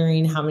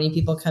monitoring how many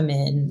people come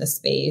in the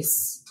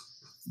space,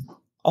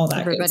 all that.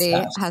 Everybody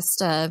good stuff. has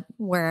to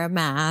wear a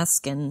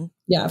mask and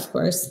yeah, of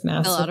course,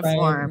 mask fill out a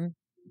form.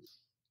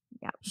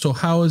 Yeah. So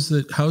how has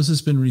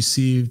this been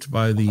received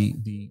by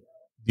the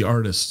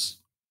artists?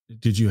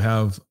 Did you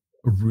have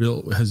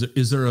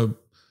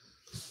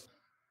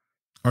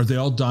are they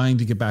all dying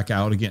to get back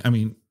out again? I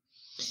mean,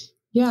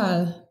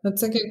 yeah,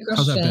 that's a good question.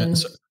 How's that been?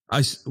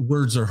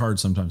 Words are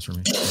hard sometimes for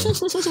me. So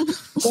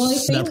well, I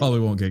think that probably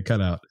won't get cut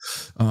out.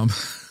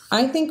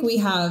 I think we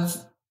have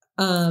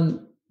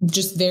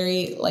just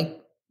very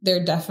there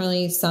are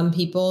definitely some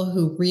people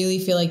who really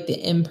feel like the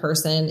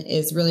in-person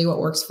is really what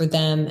works for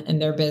them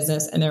and their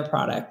business and their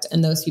product.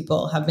 And those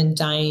people have been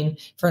dying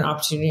for an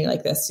opportunity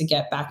like this to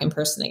get back in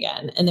person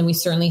again. And then we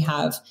certainly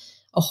have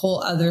a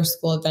whole other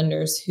school of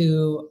vendors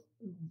who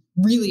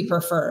really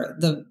prefer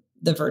the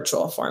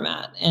virtual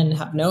format and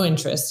have no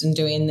interest in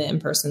doing the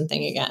in-person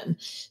thing again.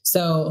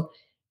 So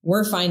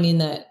we're finding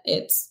that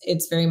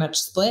it's very much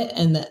split,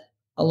 and that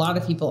a lot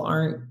of people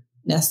aren't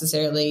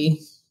necessarily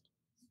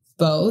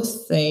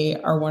both. They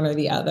are one or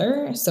the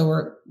other.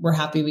 So we're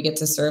happy we get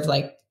to serve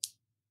like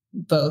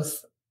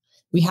both.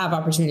 We have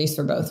opportunities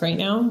for both right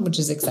now, which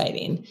is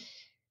exciting.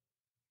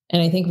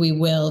 And I think we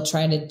will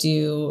try to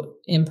do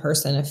in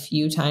person a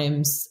few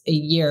times a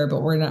year, but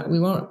we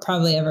won't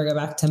probably ever go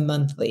back to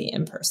monthly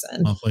in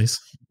person. Monthlies,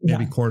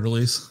 maybe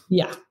quarterlies.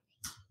 Yeah.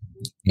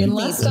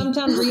 Unless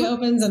Stumptown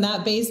reopens and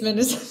that basement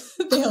is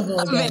available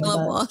again.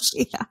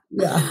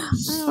 Yeah.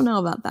 I don't know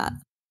about that.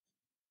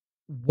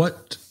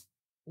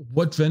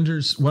 What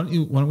vendors, why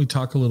don't we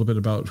talk a little bit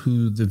about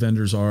who the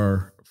vendors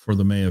are for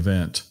the May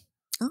event?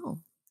 Oh,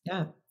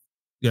 yeah.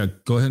 Yeah.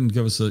 Go ahead and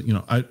give us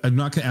I'm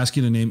not going to ask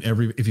you to name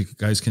if you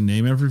guys can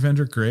name every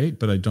vendor, great,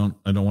 but I don't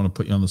want to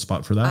put you on the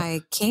spot for that.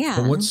 I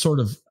can. But what sort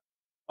of,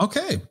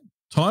 okay.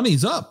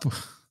 Tawni's up.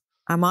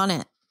 I'm on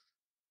it.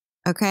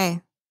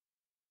 Okay.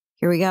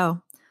 Here we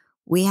go.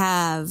 We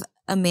have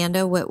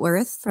Amanda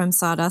Whitworth from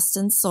Sawdust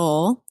and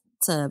Soul.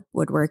 It's a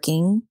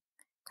woodworking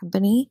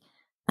company.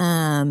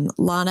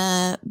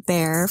 Lana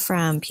Bear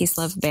from Peace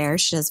Love Bear.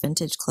 She does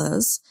vintage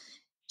clothes.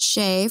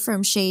 Shay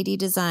from Shady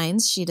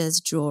Designs. She does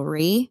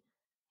jewelry.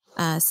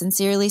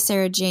 Sincerely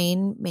Sarah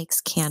Jane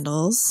makes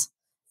candles.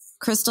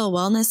 Crystal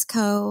Wellness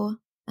Co.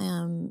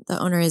 The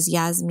owner is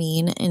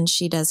Yasmin, and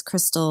she does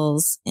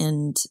crystals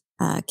and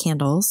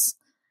candles.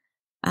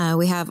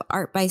 We have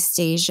Art by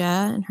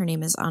Stasia, and her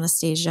name is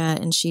Anastasia,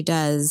 and she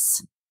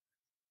does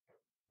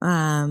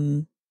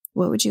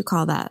what would you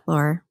call that,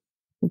 Laura?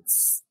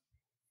 It's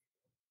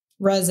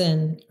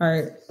resin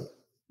art.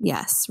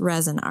 Yes,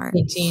 resin art.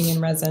 Painting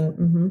and resin.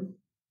 Mm-hmm.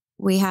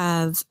 We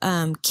have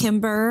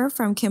Kimber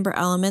from Kimber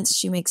Elements.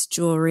 She makes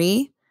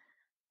jewelry.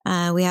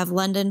 We have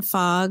London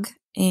Fog,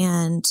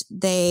 and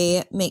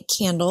they make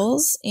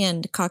candles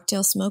and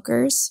cocktail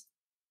smokers.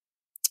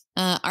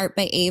 Art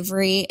by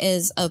Avery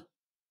is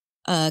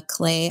a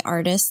clay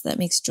artist that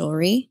makes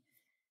jewelry.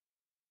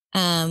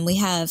 We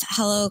have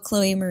Hello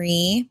Chloe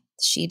Marie.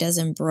 She does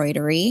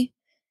embroidery.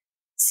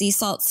 Sea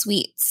Salt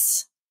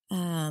Sweets.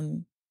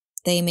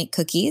 They make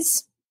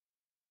cookies.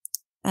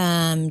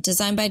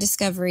 Design by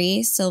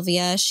Discovery,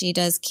 Sylvia. She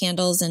does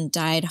candles and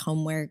dyed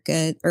homeware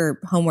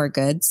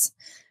goods.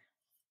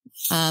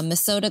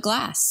 Masota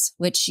Glass,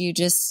 which you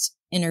just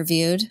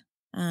interviewed.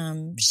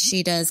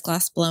 She does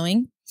glass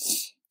blowing.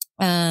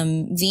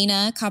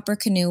 Vina, Copper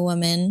Canoe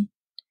Woman.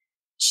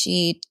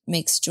 She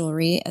makes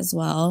jewelry as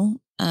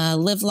well.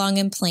 Live Long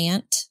and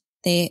Plant.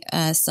 They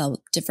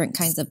sell different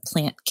kinds of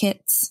plant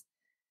kits.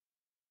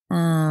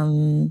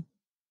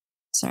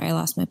 Sorry, I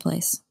lost my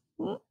place.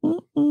 You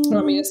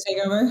want me to take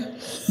over?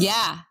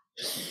 Yeah.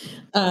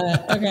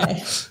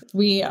 Okay.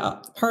 We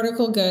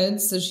Particle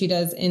Goods. So she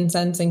does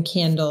incense and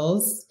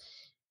candles.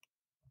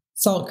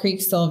 Salt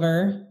Creek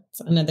Silver. It's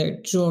another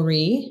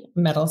jewelry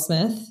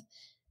metalsmith.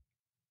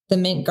 The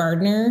Mint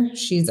Gardener.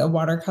 She's a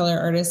watercolor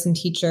artist and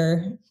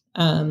teacher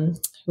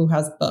who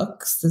has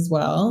books as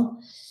well.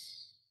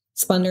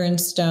 Splendor and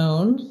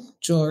Stone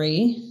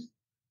jewelry.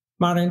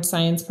 Modern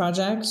Science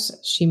Project.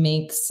 She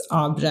makes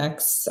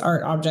objects,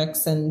 art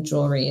objects and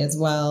jewelry as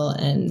well,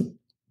 and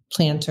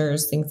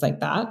planters, things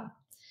like that.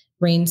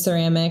 Rain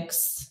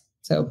Ceramics,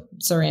 so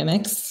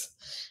ceramics.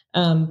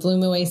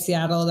 Bloom Away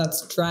Seattle,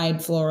 that's dried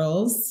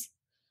florals.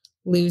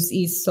 Lose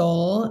East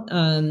Soul,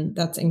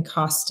 that's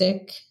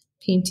encaustic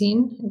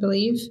painting, I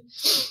believe.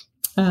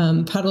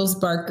 Puddles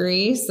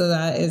Barkery, so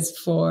that is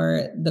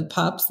for the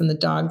pups and the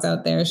dogs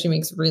out there. She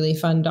makes really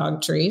fun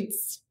dog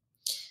treats.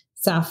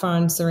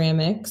 Saffron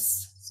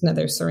Ceramics, it's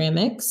another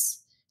ceramics.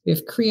 We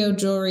have Creo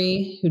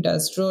Jewelry, who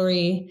does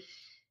jewelry.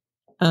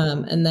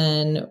 And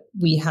then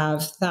we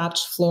have Thatch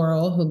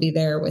Floral, who'll be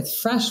there with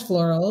fresh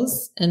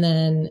florals. And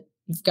then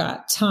you've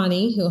got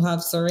Tawni, who'll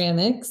have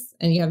ceramics.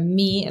 And you have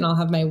me, and I'll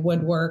have my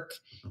woodwork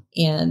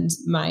and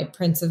my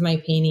prints of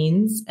my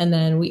paintings. And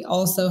then we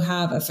also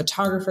have a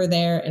photographer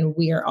there, and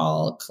we are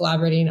all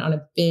collaborating on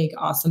a big,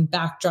 awesome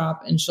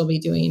backdrop. And she'll be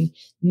doing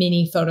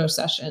mini photo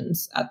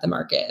sessions at the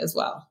market as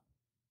well.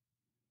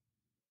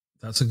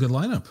 That's a good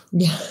lineup.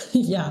 Yeah.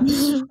 Yeah.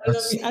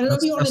 I don't know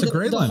if you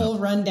wanted the whole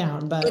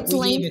rundown, but it's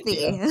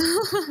lengthy.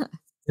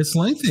 It's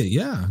lengthy.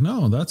 Yeah.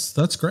 No,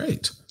 that's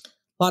great.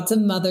 Lots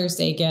of Mother's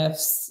Day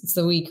gifts. It's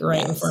the week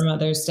right before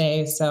Mother's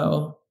Day.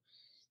 So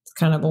it's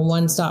kind of a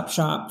one-stop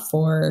shop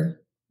for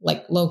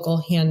like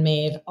local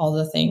handmade, all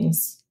the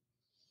things.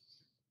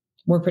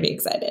 We're pretty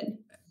excited.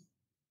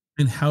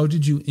 And how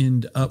did you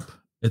end up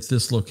at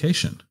this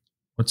location?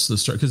 What's the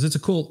start? Because it's a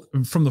cool,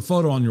 from the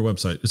photo on your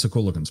website, it's a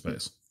cool looking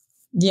space.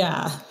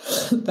 Yeah,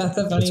 that's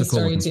a funny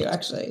story too,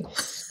 actually.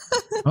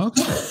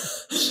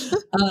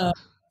 Okay.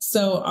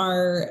 So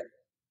our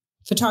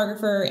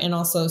photographer and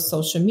also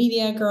social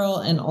media girl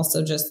and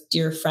also just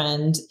dear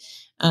friend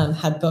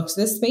had booked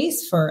this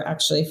space for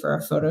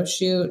a photo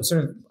shoot,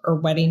 sort of or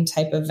wedding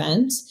type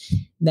event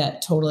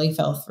that totally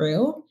fell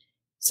through.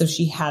 So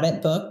she had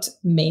it booked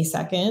May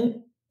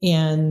 2nd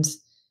and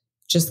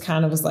just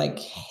kind of was like,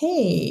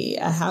 hey,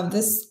 I have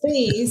this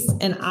space.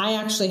 And I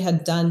actually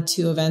had done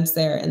 2 events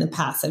there in the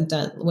past. I've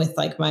done with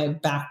like my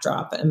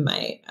backdrop and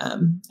my,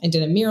 I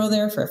did a mural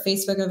there for a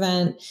Facebook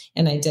event,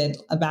 and I did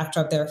a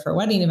backdrop there for a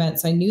wedding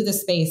event. So I knew the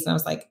space, and I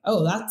was like,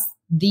 oh, that's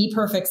the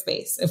perfect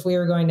space. If we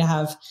were going to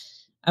have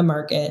a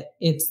market,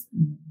 it's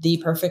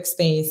the perfect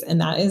space. And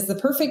that is the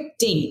perfect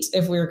date.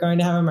 If we were going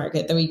to have a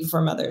market the week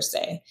before Mother's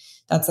Day,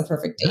 that's the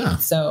perfect date. Yeah.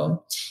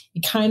 So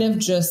it kind of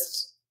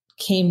just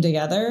came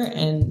together,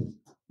 and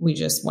we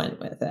just went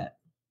with it.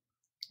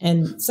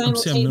 And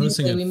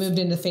simultaneously, we moved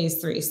into phase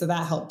 3. So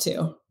that helped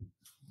too.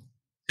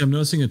 I'm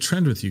noticing a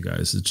trend with you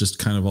guys. It just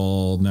kind of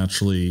all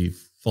naturally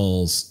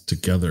falls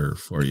together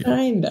for you.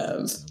 Kind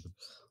of.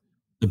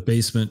 The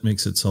basement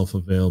makes itself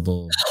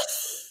available.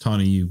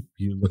 Tawni,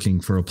 you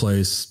looking for a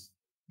place.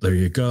 There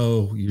you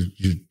go.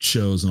 Your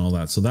shows and all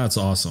that. So that's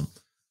awesome.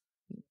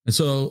 And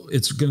so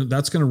that's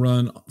going to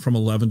run from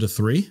 11 to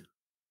 3,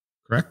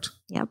 correct?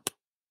 Yep.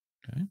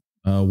 Okay.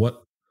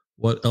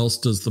 What else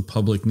does the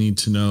public need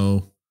to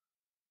know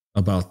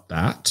about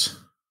that?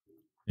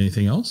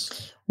 Anything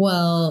else?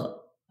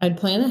 Well, I'd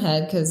plan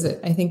ahead because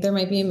I think there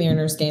might be a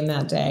Mariners game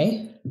that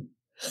day.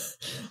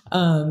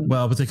 Well,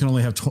 but they can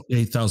only have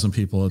 8,000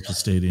 people at the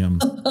stadium.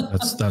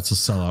 That's a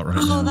sellout right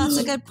now. Oh, that's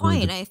a good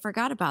point. I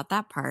forgot about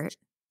that part.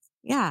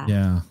 Yeah.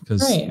 Yeah.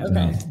 Because okay.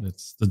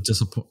 It's the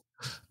disappointment.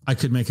 I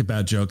could make a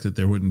bad joke that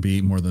there wouldn't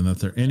be more than that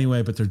there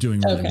anyway, but they're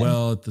doing really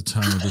well at the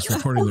time of this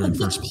recording. They're in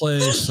first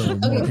place, so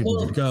more people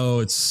would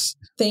go.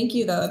 Thank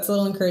you, though. It's a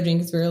little encouraging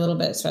because we were a little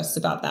bit stressed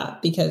about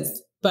that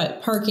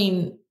but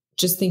parking,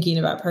 just thinking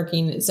about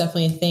parking, it's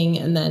definitely a thing.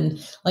 And then,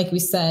 like we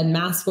said,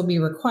 masks will be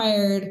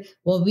required.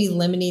 We'll be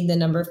limiting the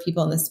number of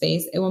people in the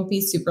space. It won't be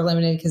super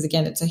limited because,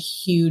 again, it's a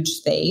huge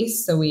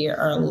space. So we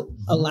are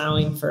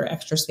allowing for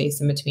extra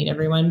space in between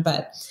everyone,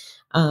 but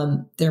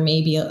there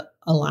may be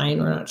a line,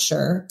 we're not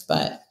sure,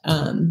 but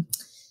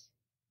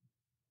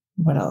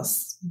what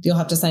else? You'll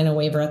have to sign a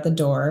waiver at the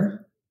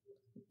door.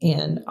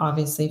 And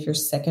obviously, if you're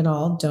sick at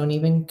all, don't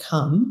even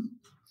come.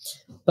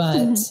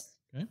 But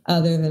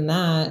other than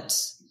that,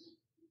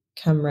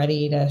 come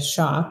ready to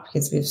shop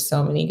because we have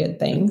so many good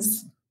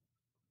things.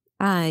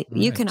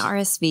 You can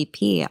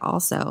RSVP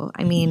also.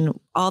 I mean,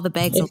 all the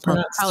bags will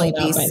probably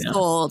be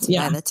sold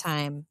by the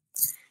time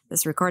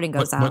this recording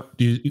goes out.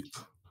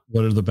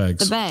 What are the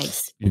bags? The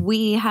bags.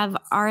 We have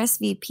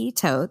RSVP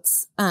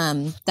totes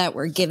that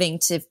we're giving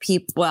to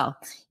people. Well,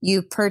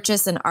 you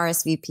purchase an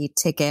RSVP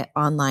ticket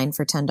online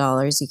for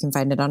 $10. You can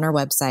find it on our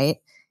website.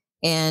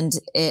 And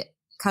it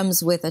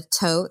comes with a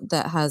tote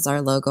that has our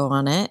logo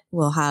on it.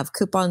 We'll have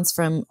coupons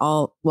from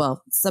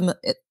some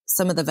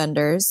of the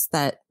vendors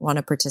that want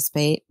to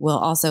participate. We'll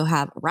also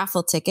have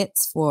raffle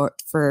tickets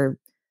for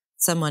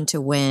someone to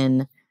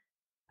win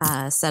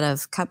a set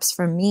of cups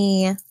from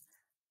me,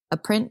 a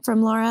print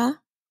from Laura.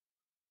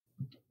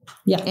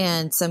 Yeah.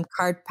 And some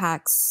card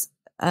packs,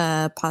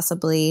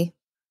 possibly.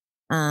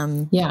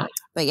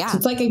 But yeah. So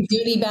it's like a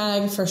goodie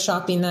bag for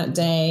shopping that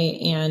day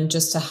and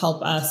just to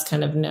help us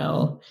kind of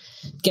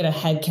get a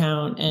head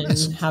count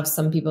and have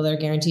some people that are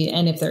guaranteed.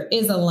 And if there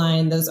is a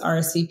line, those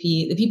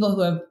the people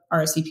who have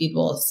RSVP'd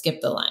will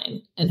skip the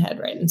line and head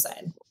right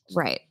inside.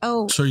 Right.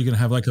 Oh, so you're going to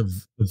have like a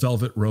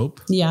velvet rope?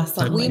 Yes.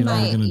 Yeah, we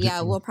might.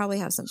 Yeah, we'll probably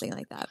have something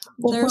like that.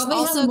 We'll probably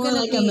also have more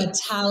like a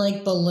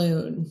metallic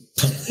balloon.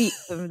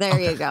 There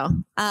you go.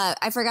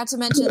 I forgot to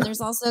mention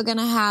there's also going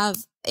to have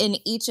in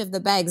each of the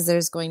bags,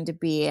 there's going to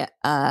be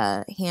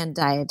a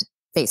hand-dyed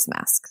face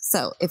mask.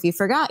 So if you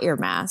forgot your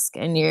mask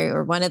and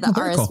you're one of the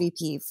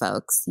RSVP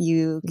folks,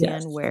 you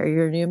can wear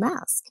your new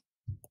mask.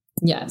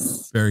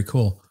 Yes. Very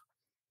cool.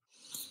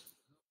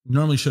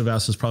 Normally should have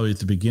asked this probably at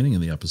the beginning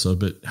of the episode,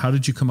 but how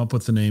did you come up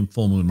with the name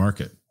Full Moon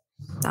Market?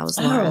 That was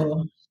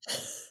Laura.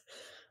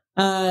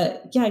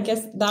 I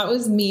guess that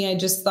was me. I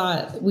just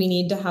thought we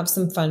need to have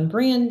some fun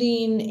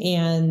branding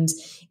and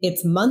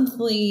it's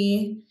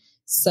monthly.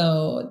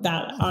 So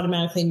that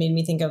automatically made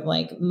me think of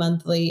like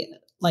monthly,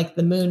 like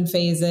the moon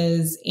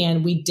phases.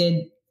 And we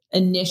did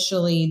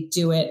initially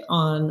do it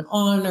on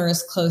or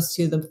as close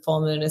to the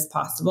full moon as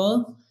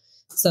possible.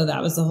 So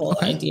that was the whole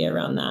idea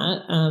around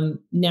that.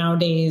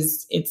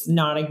 Nowadays, it's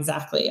not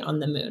exactly on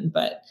the moon,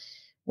 but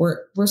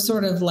we're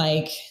sort of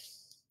like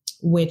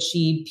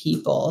witchy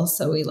people.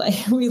 So we like,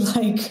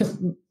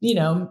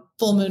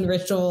 full moon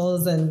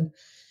rituals and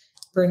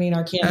burning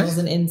our candles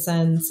and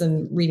incense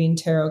and reading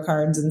tarot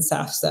cards and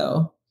stuff.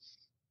 So.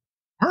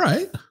 All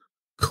right,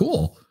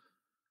 cool.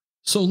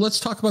 So let's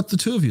talk about the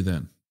two of you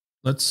then.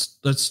 Let's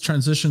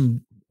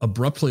transition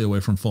abruptly away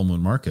from Full Moon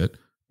Market.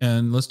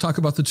 And let's talk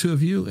about the two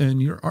of you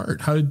and your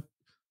art.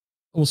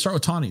 We'll start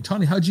with Tawni.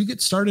 Tawni, how'd you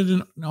get started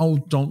in? No,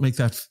 don't make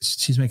that.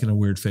 She's making a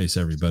weird face,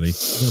 everybody.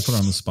 I'm going to put her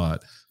on the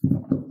spot.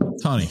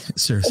 Tawni,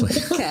 seriously.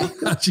 Okay.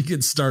 How'd you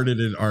get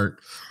started in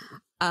art?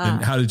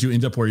 And how did you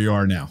end up where you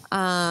are now?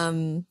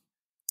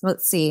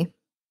 Let's see.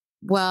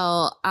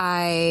 Well,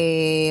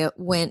 I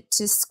went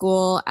to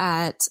school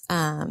at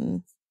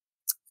the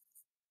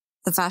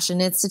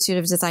Fashion Institute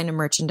of Design and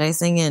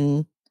Merchandising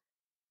in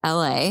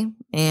LA.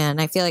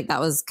 And I feel like that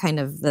was kind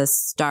of the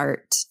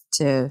start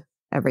to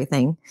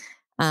everything.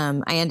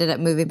 I ended up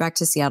moving back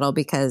to Seattle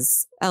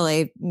because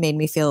LA made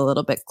me feel a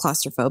little bit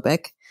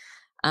claustrophobic.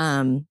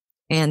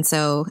 And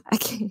so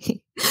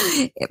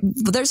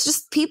there's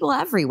just people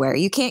everywhere.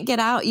 You can't get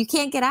out. You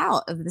can't get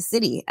out of the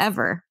city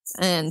ever.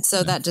 And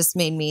so that just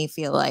made me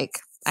feel like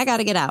I got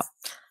to get out.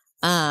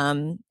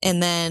 And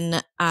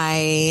then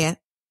I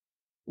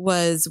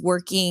was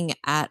working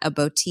at a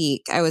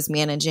boutique. I was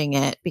managing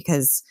it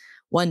because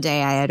one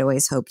day I had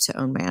always hoped to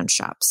own my own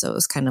shop. So it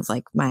was kind of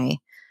like my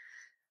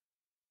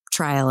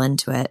trial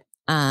into it.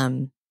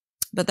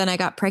 But then I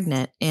got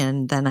pregnant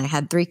and then I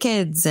had 3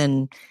 kids.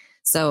 And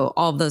so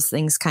all of those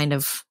things kind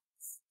of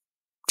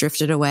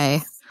drifted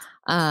away.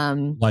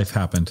 Life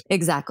happened.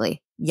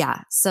 Exactly.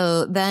 Yeah.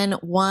 So then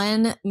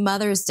one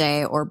Mother's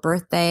Day or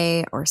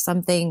birthday or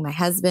something, my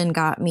husband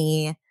got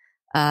me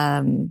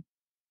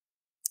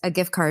a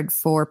gift card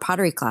for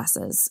pottery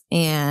classes.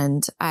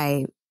 And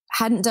I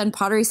hadn't done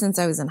pottery since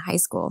I was in high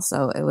school.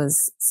 So it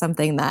was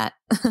something that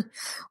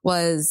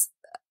was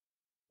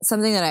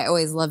something that I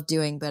always loved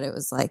doing, but it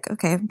was like,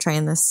 okay, I'm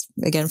trying this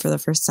again for the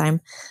first time.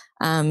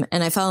 And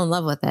I fell in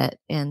love with it.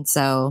 And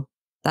so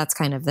that's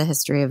kind of the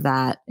history of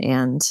that.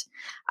 And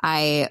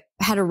I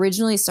had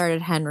originally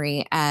started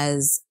Henry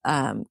as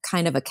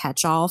kind of a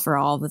catch-all for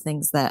all the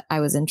things that I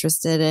was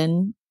interested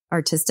in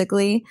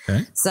artistically.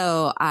 Okay.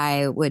 So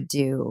I would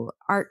do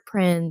art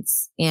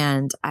prints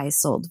and I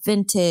sold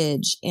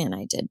vintage and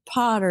I did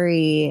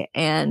pottery.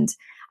 And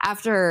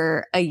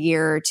after a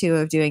year or two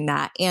of doing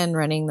that and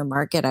running the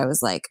market, I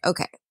was like,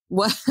 okay,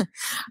 what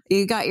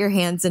you got your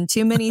hands in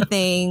too many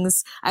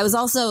things. I was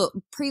also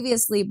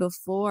previously,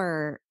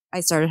 before I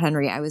started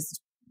Henry, I was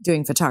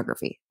doing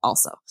photography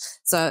also.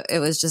 So it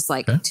was just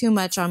like too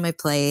much on my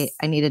plate.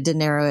 I needed to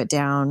narrow it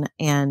down.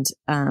 And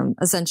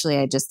essentially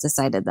I just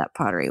decided that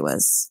pottery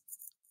was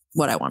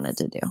what I wanted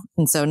to do.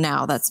 And so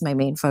now that's my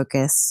main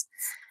focus,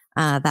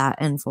 that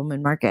and Full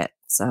Moon Market.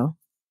 So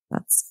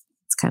that's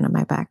kind of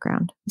my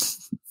background.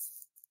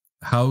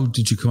 How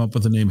did you come up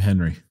with the name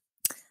Henry?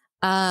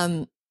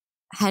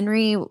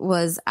 Henry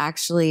was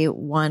actually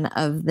one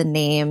of the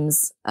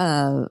names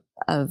of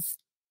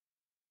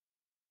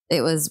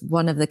it was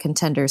one of the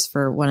contenders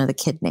for one of the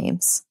kid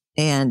names.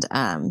 And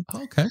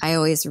I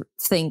always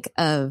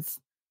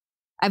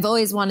I've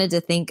always wanted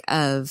to think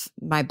of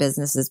my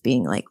business as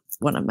being like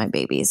one of my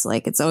babies.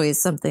 Like it's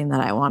always something that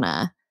I want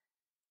to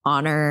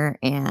honor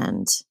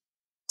and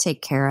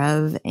take care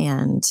of.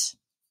 And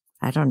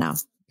I don't know.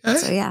 Okay.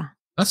 So yeah.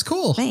 That's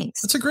cool.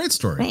 Thanks. That's a great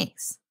story.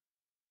 Thanks.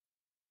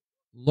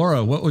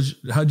 Laura,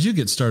 how did you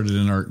get started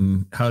in art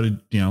and how did,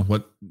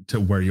 to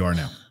where you are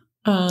now?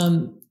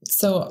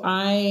 So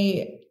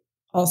I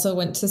also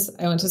went to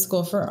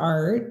school for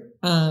art.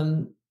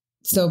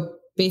 So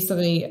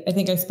basically I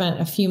think I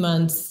spent a few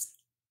months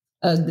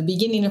the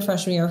beginning of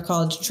freshman year of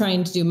college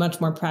trying to do much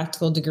more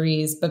practical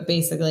degrees, but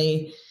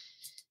basically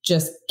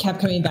just kept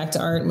coming back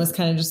to art and was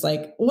kind of just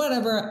like,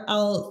 whatever,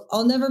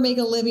 I'll never make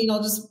a living.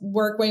 I'll just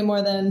work way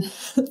more than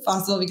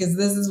possible because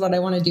this is what I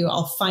want to do.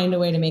 I'll find a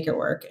way to make it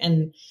work.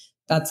 And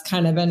that's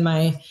kind of been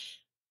my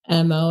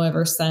MO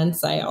ever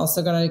since. I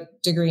also got a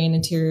degree in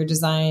interior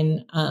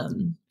design,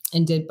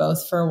 and did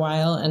both for a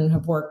while and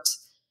have worked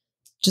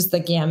just the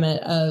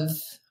gamut of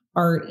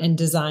art and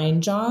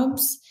design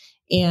jobs,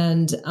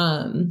 and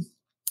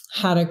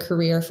had a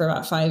career for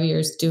about 5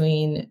 years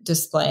doing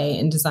display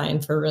and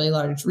design for a really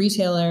large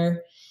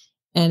retailer.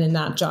 And in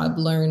that job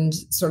learned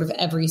sort of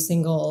every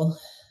single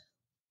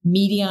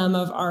medium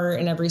of art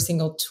and every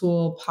single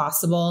tool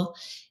possible,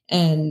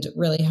 and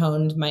really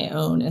honed my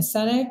own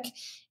aesthetic.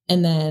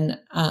 And then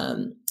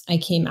I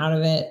came out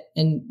of it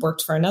and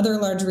worked for another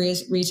large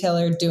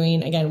retailer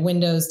doing, again,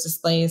 windows,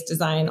 displays,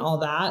 design, all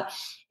that.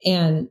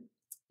 And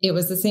it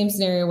was the same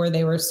scenario where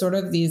they were sort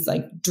of these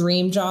like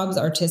dream jobs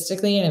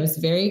artistically, and it was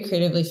very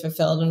creatively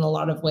fulfilled in a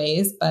lot of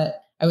ways,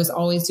 but I was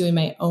always doing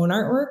my own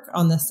artwork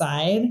on the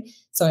side.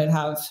 So I'd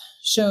have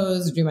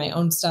shows, do my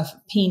own stuff,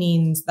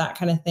 paintings, that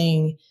kind of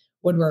thing,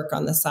 woodwork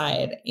on the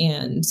side.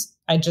 And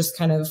I just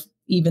kind of,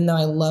 even though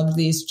I loved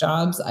these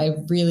jobs, I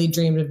really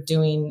dreamed of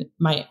doing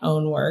my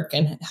own work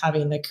and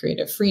having the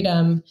creative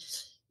freedom,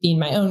 being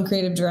my own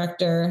creative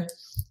director.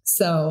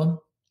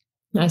 So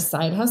I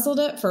side hustled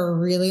it for a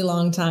really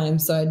long time.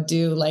 So I'd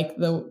do like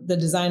the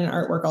design and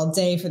artwork all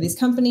day for these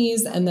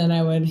companies. And then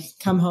I would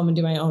come home and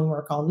do my own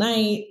work all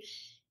night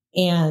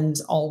and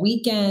all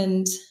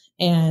weekend,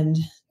 and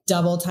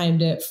double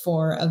timed it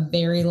for a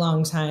very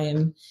long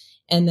time.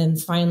 And then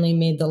finally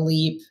made the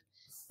leap,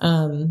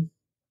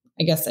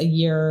 I guess a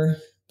year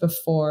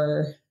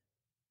before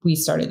we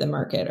started the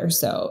market or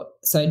so.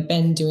 So I'd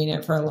been doing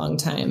it for a long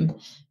time,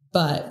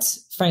 but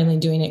finally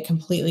doing it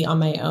completely on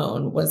my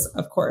own was,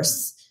 of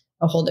course,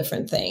 a whole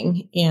different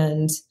thing.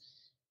 And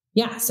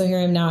yeah, so here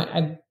I am now.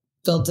 I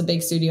built a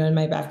big studio in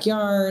my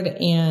backyard,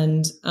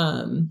 and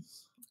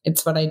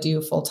it's what I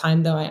do full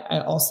time, though.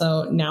 I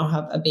also now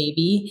have a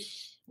baby.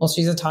 Well,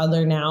 she's a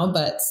toddler now,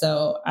 but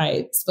so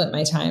I split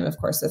my time, of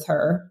course, with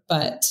her,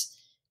 but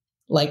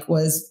like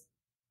was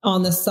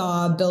on the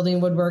saw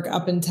building woodwork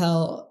up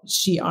until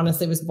she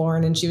honestly was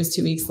born, and she was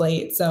 2 weeks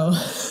late. So,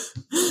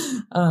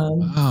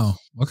 wow.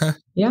 Okay.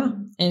 Yeah.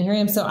 And here I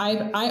am. So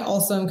I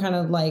also am kind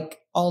of like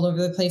all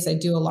over the place. I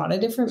do a lot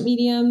of different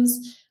mediums,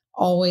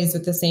 always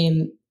with the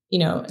same,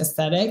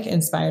 aesthetic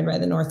inspired by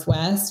the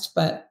Northwest.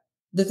 But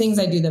the things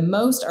I do the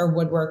most are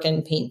woodwork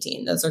and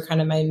painting. Those are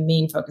kind of my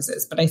main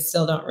focuses, but I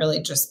still don't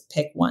really just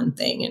pick one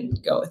thing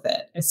and go with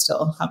it. I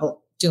still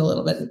do a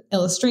little bit of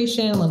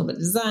illustration, a little bit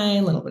of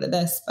design, a little bit of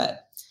this,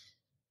 but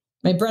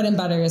my bread and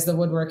butter is the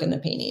woodwork and the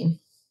painting.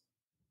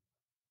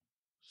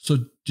 So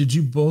did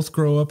you both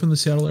grow up in the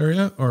Seattle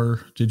area,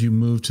 or did you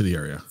move to the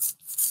area?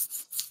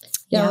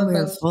 Yeah,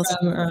 we're both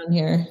from around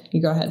here.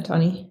 You go ahead,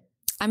 Tawni.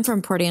 I'm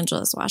from Port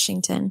Angeles,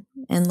 Washington,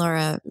 and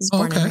Laura was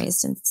born and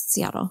raised in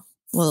Seattle.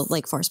 Well,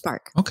 Lake Forest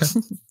Park. Okay.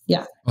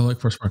 Yeah. Oh,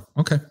 Lake Forest Park.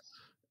 Okay.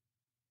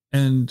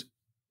 And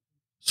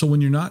so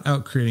when you're not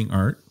out creating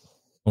art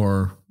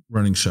or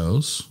running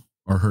shows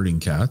or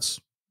herding cats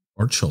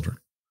or children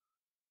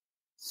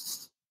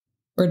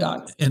or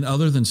dogs, and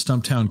other than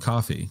Stumptown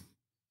Coffee,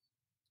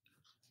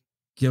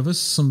 give us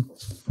some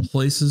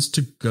places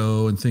to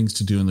go and things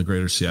to do in the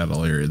greater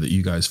Seattle area that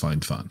you guys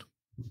find fun.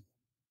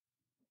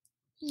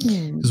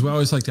 Because we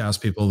always like to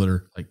ask people that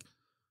are like,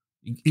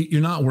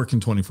 you're not working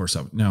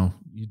 24/7. Now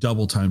you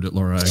double timed it,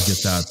 Laura. I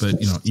get that.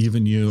 But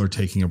even you are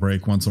taking a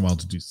break once in a while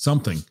to do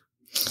something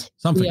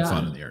fun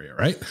in the area,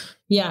 right?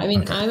 Yeah. I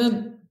mean, I'm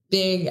a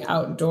big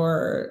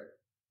outdoor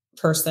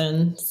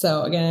person.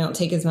 So again, I don't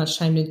take as much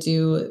time to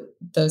do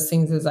those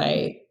things as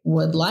I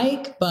would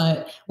like,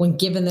 but when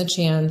given the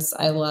chance,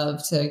 I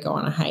love to go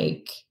on a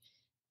hike.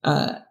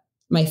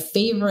 My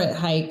favorite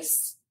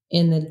hikes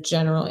in the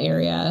general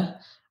area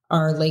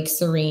are Lake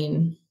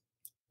Serene.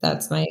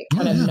 That's my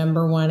kind of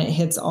number one.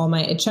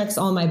 It checks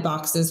all my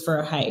boxes for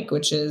a hike,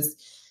 which is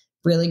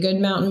really good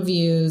mountain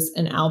views,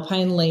 an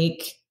alpine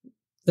lake.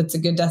 That's a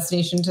good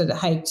destination to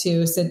hike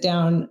to, sit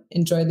down,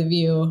 enjoy the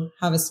view,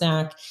 have a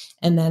snack.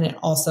 And then it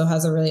also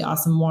has a really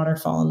awesome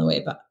waterfall on the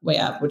way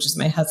up, which is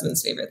my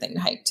husband's favorite thing to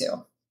hike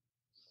to.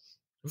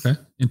 Okay.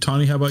 And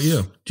Tawni, how about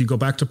you? Do you go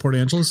back to Port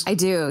Angeles? I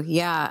do.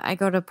 Yeah. I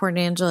go to Port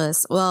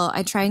Angeles. Well,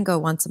 I try and go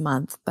once a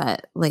month,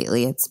 but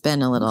lately it's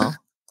been a little,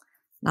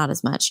 not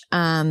as much.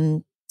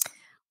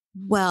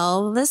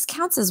 Well, this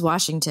counts as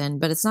Washington,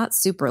 but it's not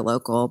super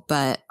local.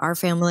 But our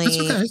family's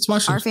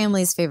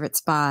favorite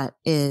spot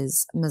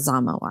is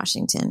Mazama,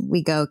 Washington.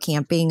 We go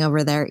camping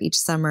over there each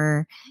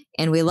summer,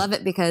 and we love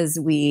it because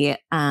we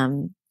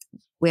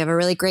have a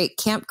really great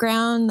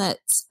campground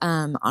that's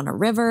on a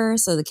river,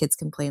 so the kids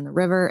can play in the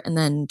river. And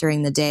then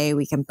during the day,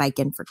 we can bike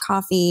in for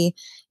coffee,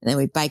 and then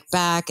we bike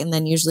back, and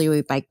then usually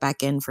we bike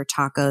back in for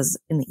tacos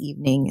in the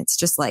evening. It's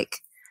just like,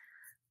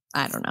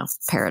 I don't know,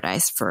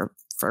 paradise for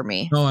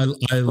me. No, I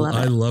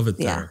love it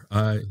there. Yeah.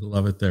 I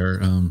love it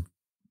there.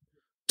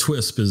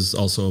 Twisp is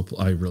also,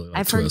 I really like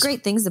I've heard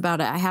great things about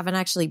it. I haven't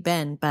actually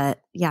been,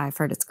 but yeah, I've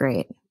heard it's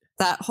great.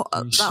 that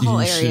whole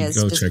area is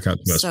just check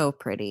out so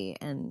pretty.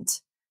 And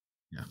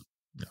yeah,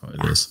 no,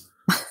 it is.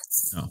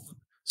 No.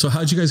 So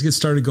how'd you guys get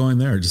started going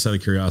there? Just out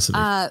of curiosity.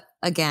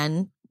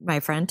 Again, my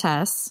friend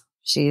Tess,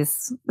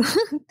 she's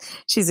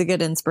a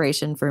good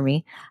inspiration for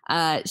me.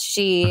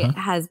 She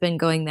has been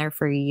going there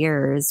for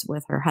years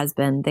with her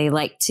husband. They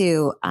like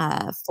to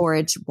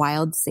forage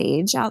wild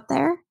sage out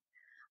there.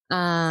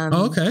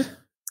 Okay.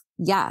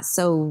 Yeah.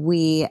 So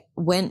we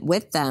went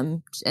with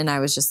them and I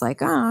was just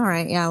like, oh, all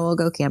right. Yeah, we'll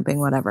go camping,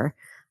 whatever.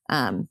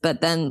 But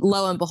then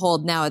lo and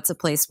behold, now it's a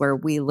place where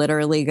we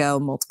literally go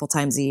multiple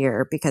times a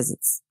year because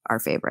it's our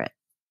favorite.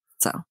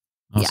 So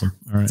awesome.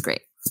 Yeah, all right. It's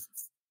great.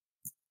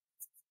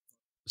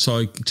 So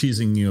I'm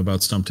teasing you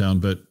about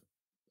Stumptown, but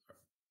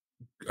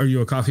are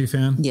you a coffee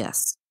fan?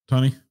 Yes.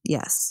 Tawni?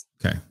 Yes.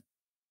 Okay.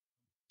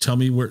 Tell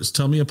me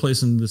a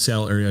place in the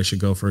Seattle area I should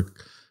go for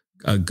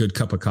a good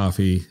cup of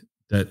coffee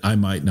that I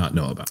might not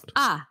know about.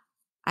 I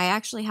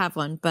actually have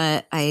one,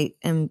 but I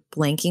am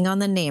blanking on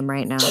the name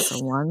right now.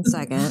 So 1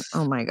 second.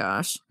 Oh my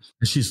gosh.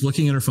 She's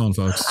looking at her phone,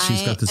 folks.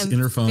 She's got this in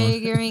her phone.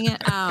 Figuring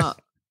it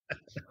out.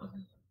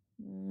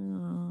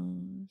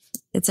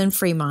 It's in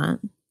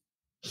Fremont.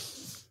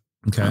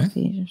 Okay.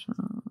 Coffee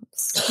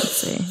shops. Let's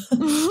see.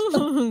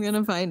 I'm going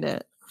to find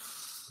it.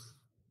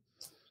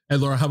 Hey,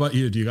 Laura, how about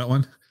you? Do you got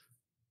one?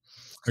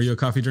 Are you a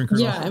coffee drinker?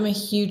 Yeah, I'm a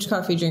huge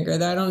coffee drinker.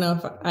 Though I don't know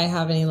if I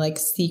have any like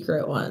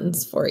secret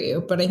ones for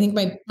you, but I think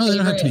they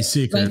don't have to be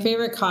secret. My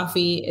favorite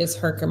coffee is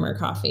Herkimer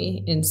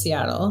Coffee in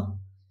Seattle.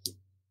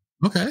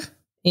 Okay.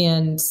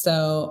 And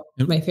so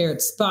my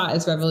favorite spot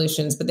is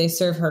Revolutions, but they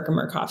serve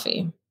Herkimer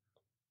Coffee.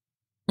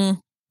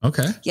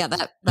 Okay. Yeah,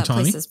 that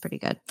place is pretty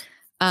good.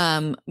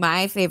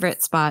 My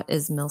favorite spot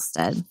is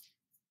Milstead.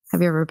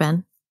 Have you ever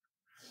been?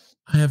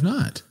 I have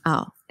not.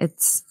 Oh,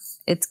 it's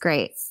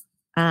great.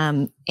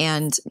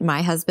 And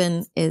my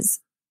husband is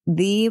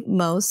the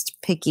most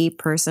picky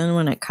person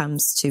when it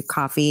comes to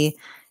coffee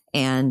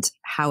and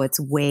how it's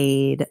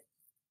weighed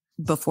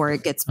before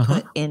it gets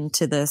put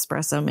into the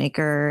espresso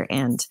maker,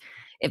 and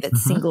if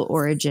it's single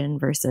origin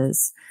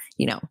versus,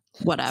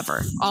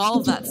 whatever, all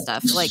of that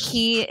stuff. Like,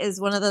 he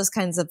is one of those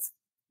kinds of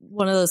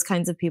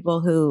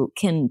people who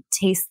can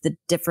taste the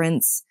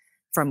difference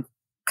from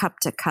cup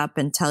to cup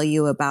and tell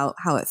you about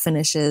how it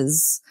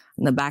finishes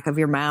in the back of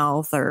your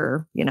mouth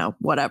or,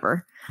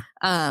 whatever.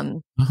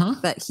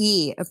 But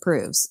he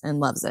approves and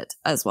loves it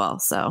as well.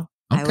 So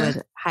I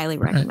would highly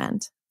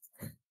recommend.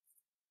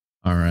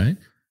 All right.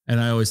 And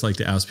I always like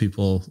to ask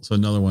people. So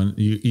another one,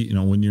 you eat,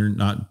 when you're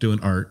not doing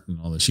art and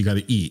all this, you got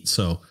to eat.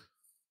 So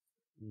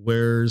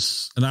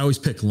and I always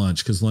pick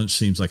lunch because lunch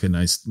seems like a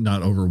nice,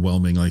 not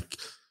overwhelming, like,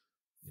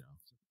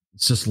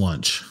 it's just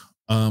lunch.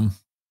 Lunch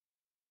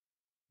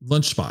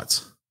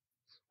spots.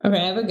 Okay,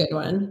 I have a good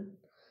one.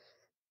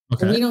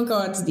 Okay. We don't go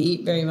out to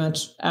eat very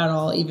much at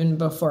all, even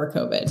before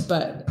COVID.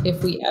 But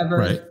if we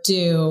ever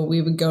do,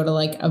 we would go to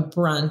like a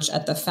brunch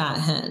at the Fat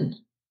Hen.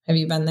 Have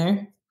you been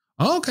there?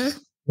 Oh, okay.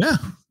 Yeah.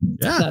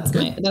 Yeah.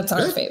 That's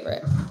our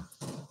favorite.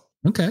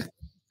 Okay.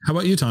 How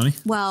about you, Tawni?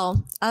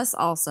 Well, us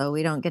also,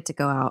 we don't get to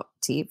go out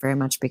to eat very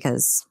much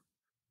because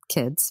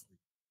kids.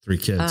 3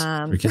 kids.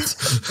 3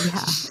 kids.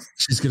 Yeah.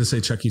 She's going to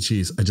say Chuck E.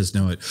 Cheese. I just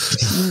know it.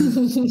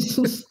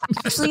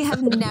 I actually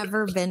have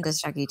never been to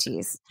Chuck E.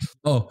 Cheese.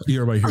 Oh,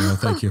 you're my hero.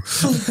 Thank you.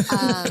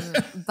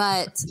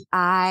 But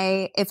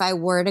if I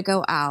were to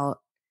go out,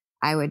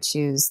 I would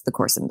choose the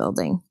Corson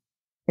Building.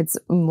 It's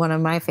one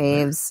of my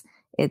faves.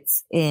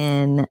 It's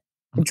in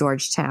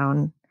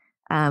Georgetown.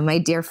 My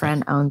dear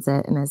friend owns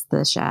it and is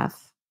the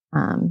chef.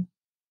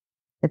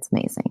 It's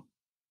amazing.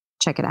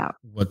 Check it out.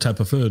 What type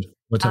of food?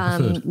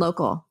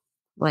 Local.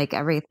 Like,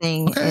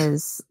 everything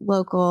is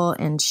local,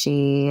 and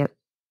she's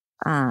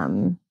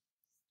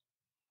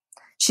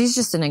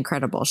just an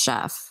incredible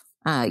chef.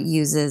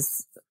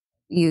 Uses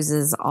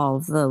all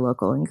of the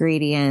local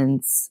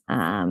ingredients.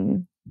 Yeah,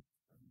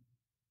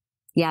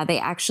 they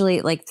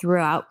actually, like,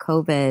 throughout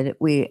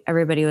COVID,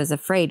 everybody was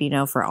afraid,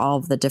 for all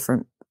of the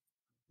different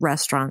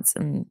restaurants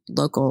and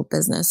local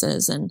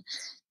businesses, and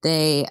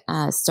they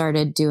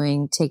started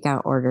doing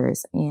takeout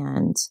orders,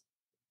 and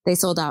they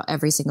sold out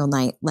every single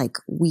night, like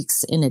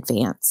weeks in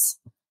advance.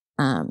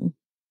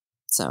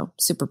 So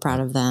super proud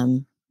of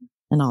them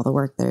and all the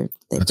work they've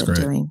been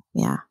doing.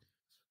 Yeah.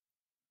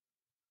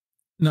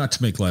 Not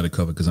to make light of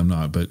COVID, because I'm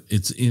not, but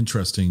it's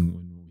interesting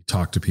when we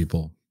talk to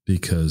people,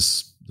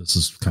 because this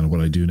is kind of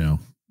what I do now.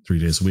 3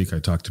 days a week, I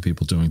talk to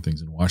people doing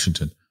things in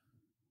Washington.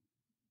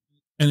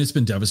 And it's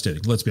been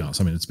devastating. Let's be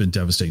honest. I mean, it's been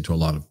devastating to a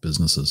lot of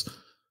businesses.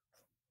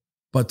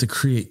 But the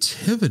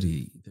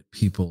creativity that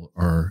people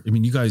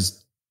you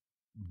guys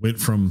went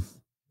from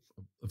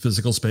a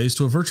physical space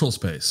to a virtual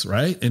space,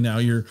 right? And now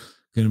you're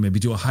going to maybe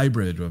do a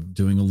hybrid of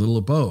doing a little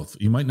of both.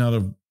 You might not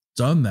have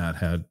done that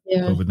had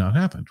COVID not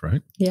happened,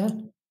 right? Yeah.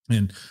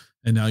 And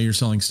now you're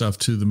selling stuff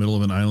to the middle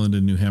of an island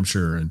in New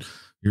Hampshire, and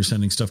you're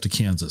sending stuff to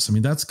Kansas. I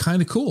mean, that's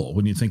kind of cool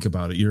when you think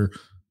about it.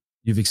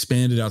 You've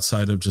expanded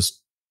outside of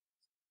just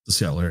the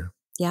Seattle area.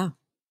 Yeah.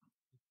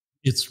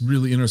 It's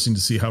really interesting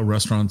to see how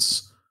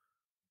restaurants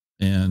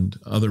and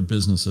other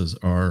businesses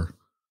are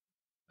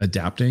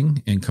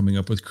adapting and coming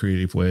up with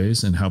creative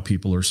ways, and how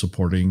people are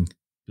supporting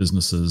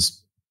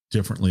businesses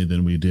differently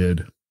than we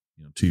did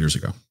 2 years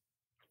ago.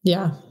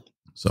 Yeah.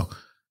 So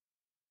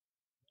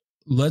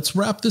let's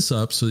wrap this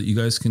up so that you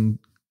guys can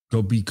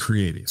go be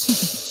creative.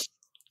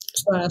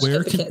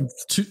 Where can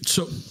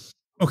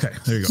okay,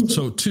 there you go.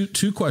 So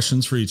two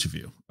questions for each of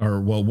you,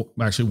 or well,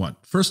 actually one.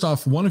 First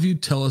off, one of you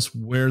tell us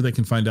where they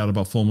can find out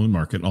about Full Moon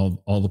Market,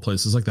 all the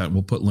places like that.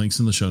 We'll put links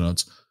in the show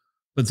notes.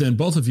 But then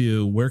both of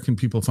you, where can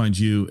people find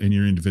you and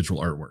your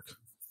individual artwork?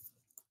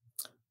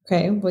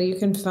 Okay, well, you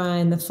can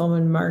find the Full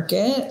Moon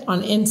Market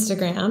on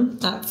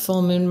Instagram at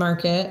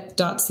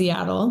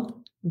fullmoonmarket.seattle.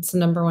 It's the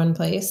number one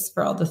place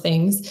for all the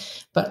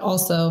things, but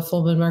also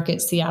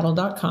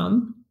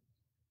fullmoonmarketseattle.com.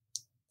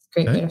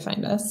 Great way to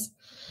find us.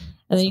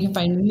 And then you can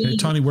find me. Okay,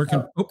 Tawni, where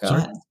can,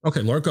 sorry. Ahead.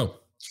 Okay, Laura, go.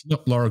 No,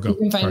 Laura, go. You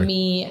can find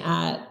me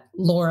at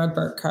Laura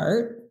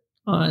Burkhart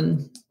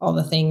on all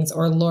the things,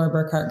 or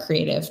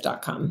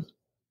lauraburkhartcreative.com.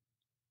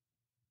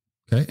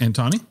 Okay. And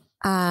Tawni?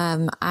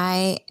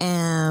 I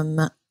am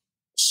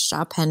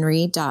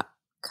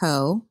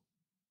shophenry.co.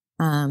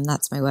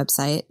 That's my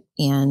website.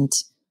 And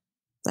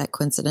that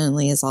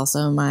coincidentally is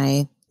also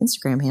my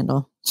Instagram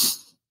handle.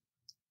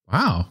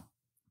 Wow.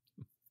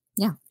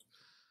 Yeah.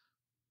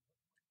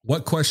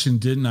 What question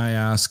didn't I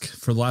ask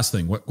for the last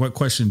thing? What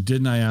question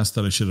didn't I ask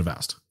that I should have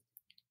asked?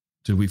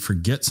 Did we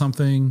forget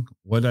something?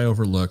 What did I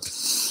overlook?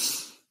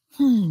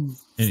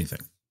 Anything?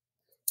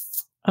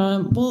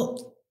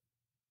 Well,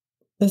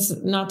 this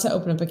is not to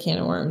open up a can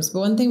of worms,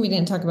 but one thing we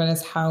didn't talk about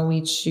is how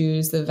we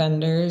choose the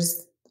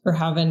vendors, or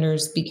how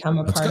vendors become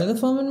a part of the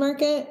Full Moon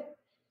Market.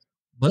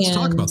 Let's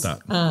talk about that.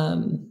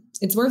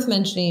 It's worth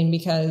mentioning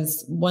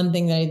because one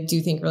thing that I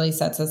do think really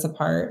sets us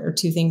apart, or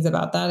two things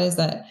about that, is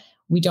that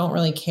we don't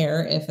really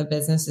care if a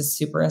business is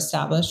super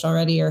established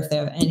already or if they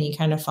have any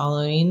kind of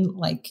following.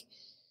 Like,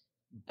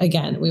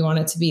 again, we want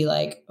it to be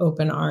like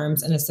open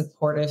arms and a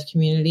supportive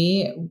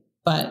community,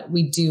 but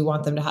we do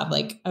want them to have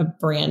like a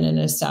brand and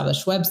an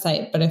established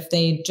website. But if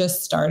they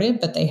just started,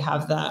 but they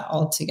have that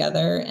all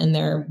together and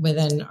they're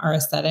within our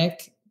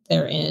aesthetic,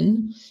 they're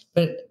in.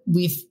 But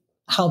we've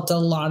helped a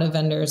lot of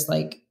vendors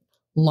like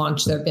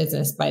launch their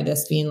business by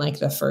this being like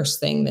the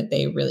first thing that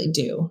they really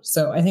do.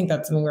 So I think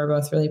that's something we're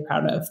both really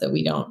proud of, that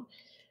we don't,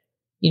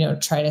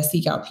 try to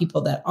seek out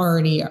people that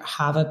already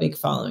have a big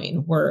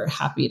following. We're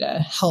happy to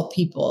help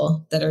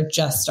people that are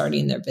just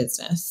starting their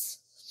business.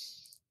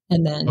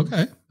 And then,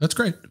 okay, that's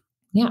great.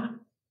 Yeah.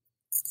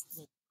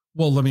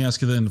 Well, let me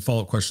ask you then, the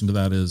follow-up question to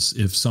that is,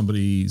 if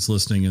somebody's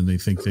listening and they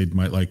think they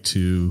might like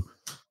to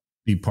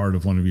be part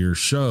of one of your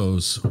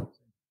shows,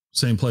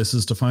 same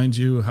places to find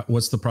you.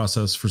 What's the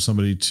process for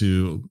somebody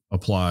to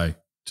apply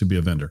to be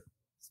a vendor?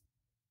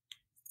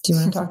 Do you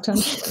want to talk to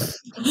him?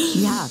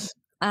 Yeah.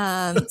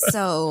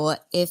 So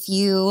if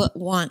you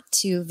want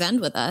to vend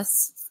with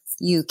us,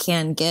 you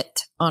can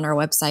get on our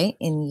website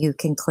and you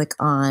can click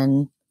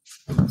on,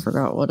 I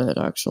forgot what it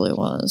actually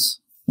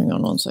was. Hang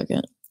on one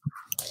second.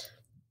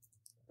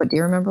 But do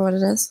you remember what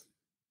it is?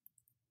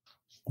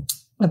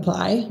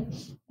 Apply.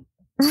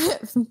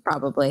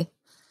 Probably.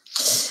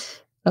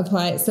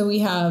 Apply. So we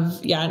have,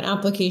 an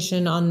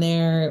application on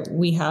there.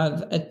 We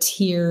have a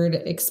tiered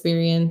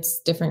experience,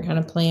 different kind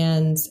of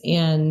plans.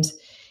 And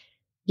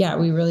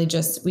we really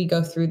we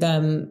go through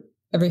them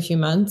every few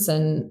months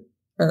or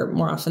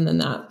more often than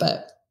that,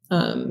 but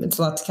it's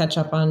a lot to catch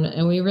up on.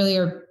 And we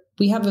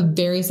have a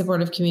very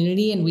supportive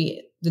community, and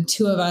the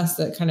two of us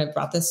that kind of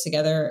brought this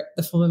together,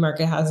 the Full Moon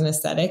Market has an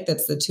aesthetic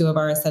that's the two of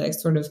our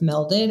aesthetics sort of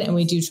melded. And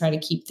we do try to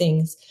keep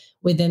things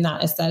within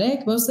that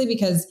aesthetic, mostly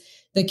because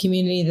the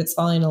community that's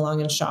following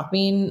along and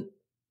shopping,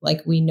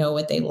 like, we know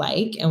what they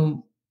like,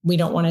 and we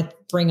don't want to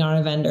bring on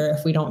a vendor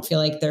if we don't feel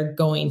like they're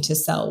going to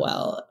sell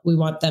well. We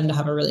want them to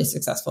have a really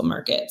successful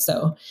market.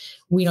 So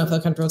we don't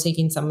feel comfortable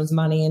taking someone's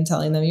money and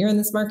telling them you're in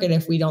this market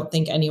if we don't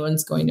think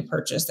anyone's going to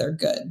purchase their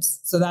goods.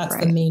 So that's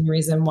the main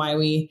reason why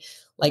we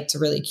like to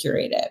really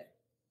curate it.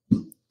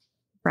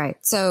 Right.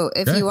 So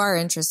if you are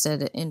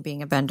interested in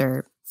being a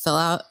vendor, fill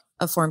out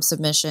a form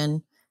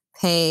submission,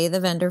 pay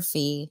the vendor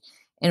fee,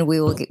 and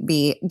we will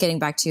be getting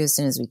back to you as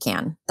soon as we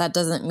can. That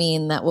doesn't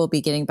mean that we'll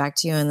be getting back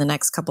to you in the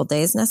next couple of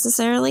days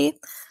necessarily,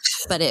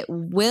 but it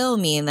will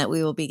mean that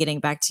we will be getting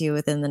back to you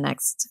within the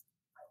next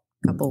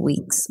couple of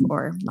weeks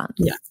or month.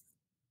 Yeah.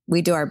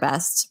 We do our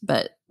best,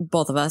 but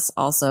both of us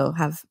also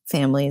have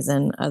families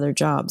and other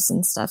jobs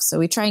and stuff. So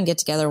we try and get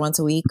together once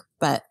a week,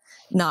 but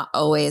not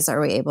always are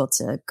we able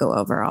to go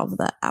over all of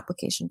the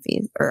application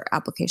fees or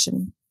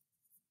application.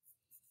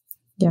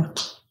 Yeah.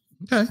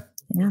 Okay.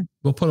 Yeah.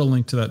 We'll put a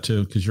link to that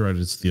too, because you're right.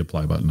 It's the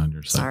apply button on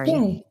your site.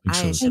 Sorry.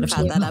 I should have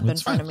had that up in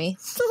front of me.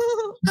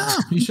 No,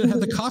 you should have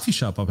the coffee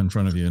shop up in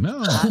front of you. No.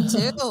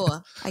 That too.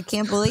 I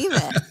can't believe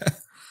it.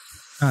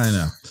 I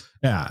know.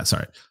 Yeah.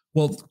 Sorry.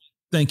 Well,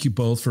 thank you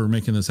both for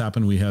making this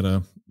happen. We had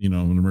an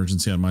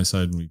emergency on my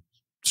side, and we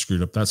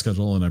screwed up that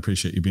schedule, and I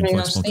appreciate you being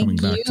flexible coming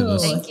back to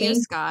this. Thank you,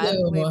 Scott.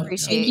 We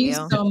appreciate you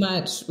so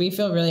much. We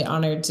feel really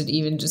honored to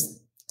even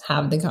just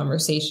have the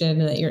conversation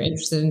and that you're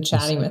interested in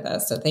chatting with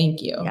us. So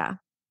thank you. Yeah.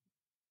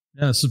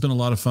 Yeah, this has been a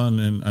lot of fun,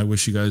 and I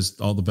wish you guys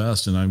all the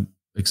best. And I'm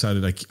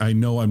excited. I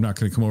know I'm not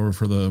going to come over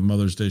for the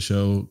Mother's Day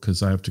show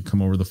because I have to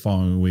come over the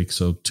following week.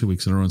 So 2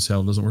 weeks in a row in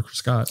Seattle doesn't work for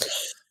Scott.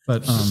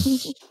 But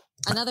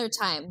another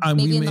time,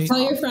 maybe in the fall.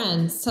 Tell your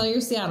friends, tell your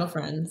Seattle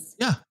friends.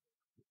 Yeah.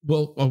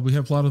 Well, we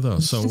have a lot of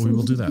those, so we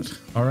will do that.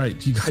 All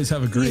right. You guys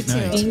have a great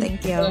night.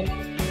 Thank you.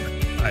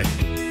 Bye.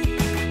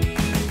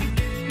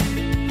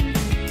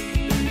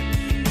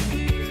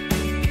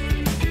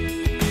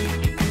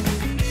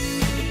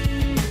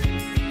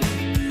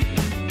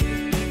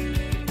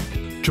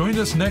 Join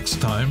us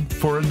next time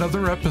for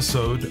another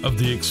episode of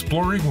the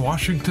Exploring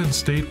Washington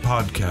State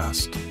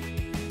podcast.